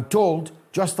 I'm told,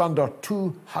 just under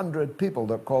 200 people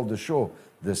that called the show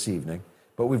this evening.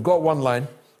 But we've got one line,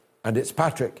 and it's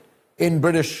Patrick in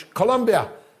British Columbia,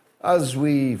 as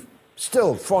we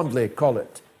still fondly call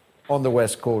it on the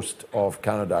west coast of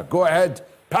Canada. Go ahead,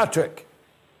 Patrick.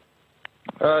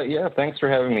 Yeah, thanks for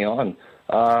having me on.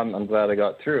 I'm glad I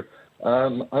got through.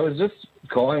 I was just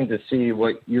calling to see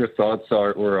what your thoughts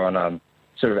were on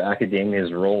sort of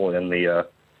academia's role in the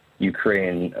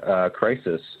Ukraine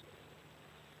crisis.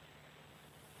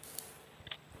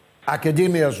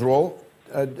 Academia's role?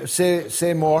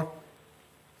 Say more.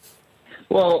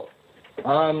 Well,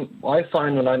 I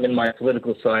find when I'm in my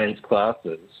political science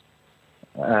classes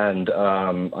and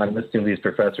I'm listening to these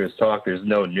professors talk, there's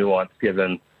no nuance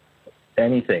given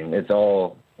anything. It's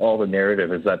all the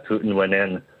narrative is that Putin went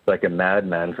in like a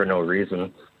madman for no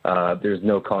reason. There's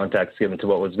no context given to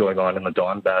what was going on in the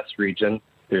Donbass region.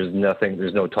 There's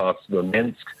no talks about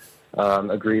Minsk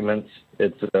agreements.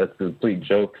 It's a complete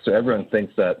joke. So everyone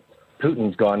thinks that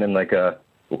Putin's gone in like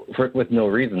with no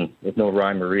reason, with no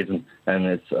rhyme or reason. And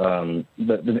it's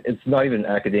not even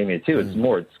academia too. It's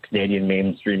Canadian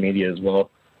mainstream media as well.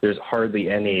 There's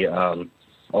hardly any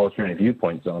alternate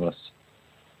viewpoints on this.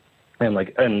 And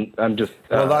I'm just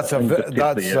it's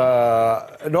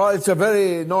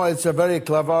a very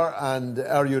clever and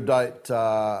erudite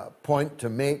point to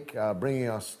make, bringing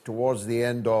us towards the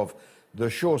end of the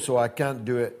show. So I can't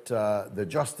do it the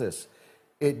justice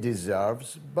it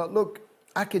deserves. But look,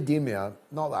 academia.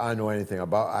 Not that I know anything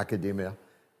about academia.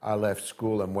 I left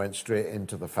school and went straight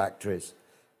into the factories.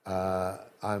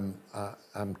 I'm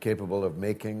capable of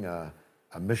making a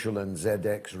Michelin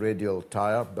ZX radial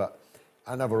tire, but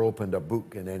I never opened a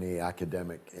book in any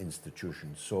academic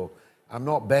institution, so I'm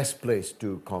not best placed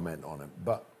to comment on it.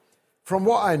 But from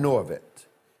what I know of it,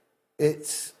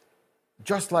 it's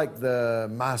just like the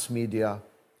mass media,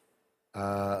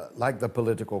 like the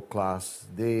political class.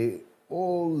 They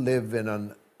all live in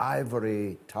an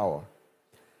ivory tower,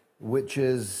 which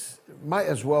might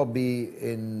as well be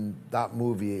in that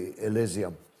movie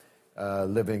Elysium,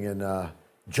 living in a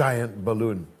giant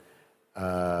balloon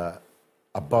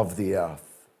above the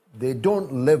earth. They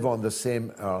don't live on the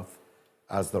same earth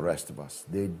as the rest of us.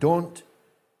 They don't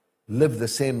live the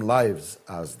same lives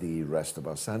as the rest of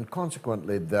us. And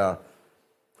consequently, their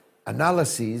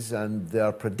analyses and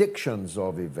their predictions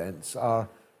of events are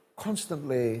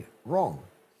constantly wrong.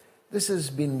 This has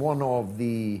been one of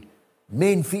the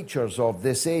main features of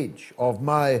this age, of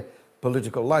my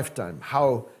political lifetime,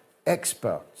 how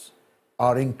experts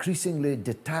are increasingly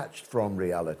detached from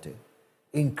reality,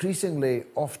 increasingly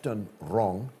often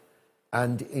wrong,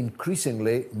 and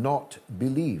increasingly not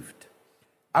believed.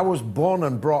 I was born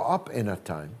and brought up in a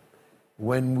time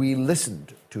when we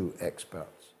listened to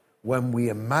experts, when we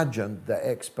imagined that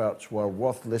experts were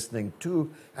worth listening to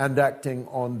and acting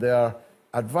on their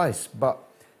advice. But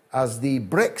as the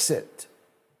Brexit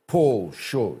poll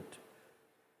showed,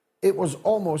 it was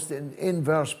almost in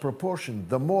inverse proportion.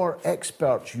 The more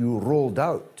experts you rolled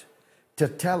out to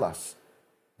tell us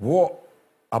what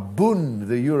a boon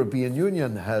the European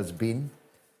Union has been,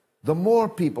 the more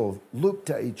people looked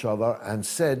at each other and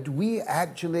said, we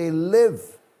actually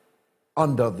live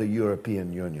under the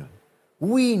European Union.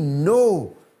 We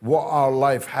know what our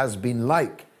life has been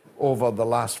like over the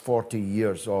last 40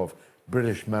 years of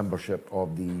British membership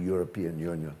of the European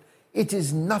Union. It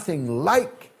is nothing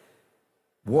like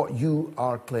what you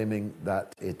are claiming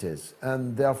that it is.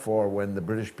 And therefore, when the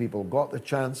British people got the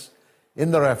chance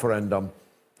in the referendum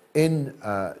in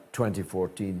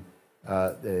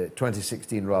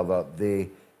 2016 rather, they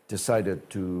decided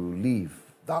to leave.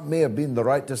 That may have been the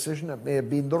right decision, it may have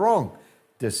been the wrong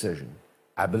decision.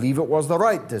 I believe it was the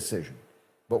right decision.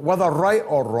 But whether right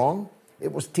or wrong,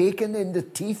 it was taken in the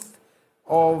teeth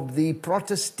of the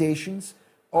protestations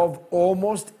of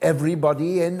almost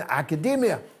everybody in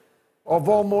academia, of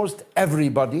almost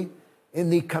everybody in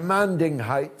the commanding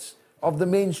heights of the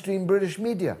mainstream British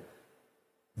media.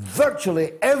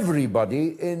 Virtually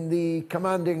everybody in the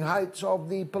commanding heights of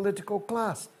the political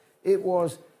class. It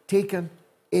was taken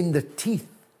in the teeth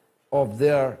of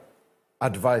their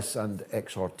advice and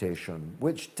exhortation,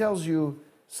 which tells you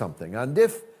something. And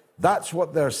if that's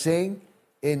what they're saying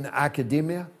in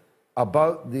academia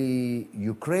about the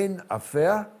Ukraine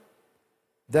affair,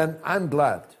 then I'm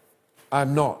glad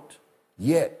I'm not,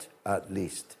 yet at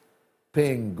least,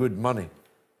 paying good money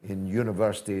in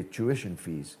university tuition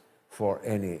fees for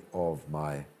any of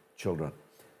my children.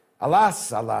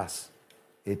 Alas, alas,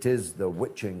 it is the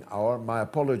witching hour. My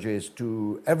apologies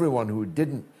to everyone who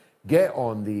didn't get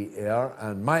on the air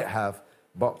and might have,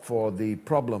 but for the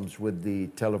problems with the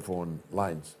telephone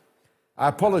lines. I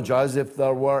apologize if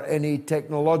there were any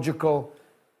technological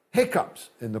hiccups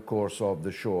in the course of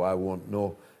the show. I won't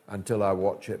know until I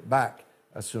watch it back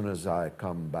as soon as I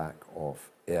come back off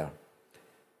air.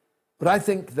 But I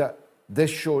think that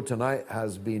this show tonight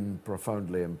has been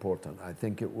profoundly important. I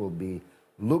think it will be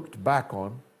looked back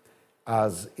on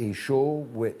as a show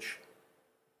which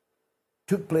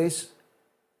took place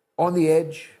on the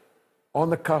edge,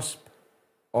 on the cusp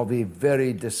of a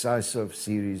very decisive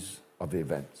series of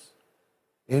events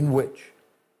in which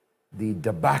the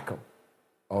debacle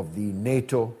of the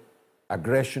NATO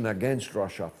aggression against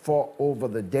Russia, fought over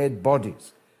the dead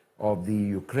bodies of the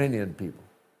Ukrainian people,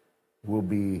 will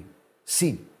be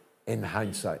seen in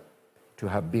hindsight to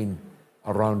have been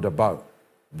around about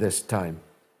this time,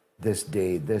 this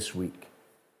day, this week,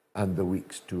 and the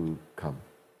weeks to come.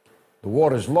 The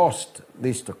war is lost, at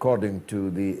least according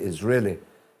to the Israeli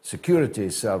security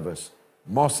service,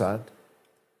 Mossad.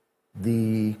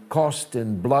 The cost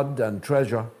in blood and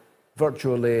treasure,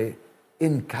 virtually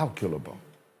incalculable.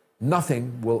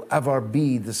 Nothing will ever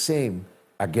be the same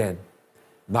again,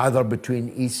 neither between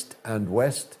East and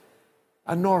West,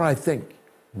 and nor, I think,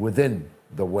 within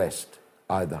the West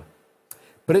either.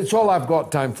 But it's all I've got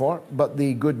time for. But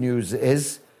the good news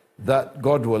is that,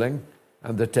 God willing,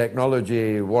 and the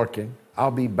technology working, I'll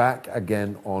be back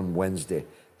again on Wednesday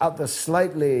at the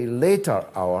slightly later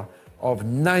hour of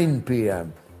 9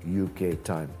 p.m. UK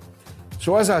time.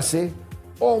 So as I say,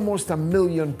 almost 1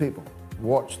 million people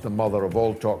watched the mother of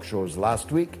all talk shows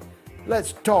last week.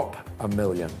 Let's top 1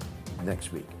 million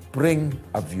next week. Bring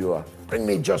a viewer. Bring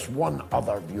me just one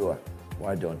other viewer.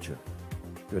 Why don't you?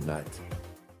 Good night.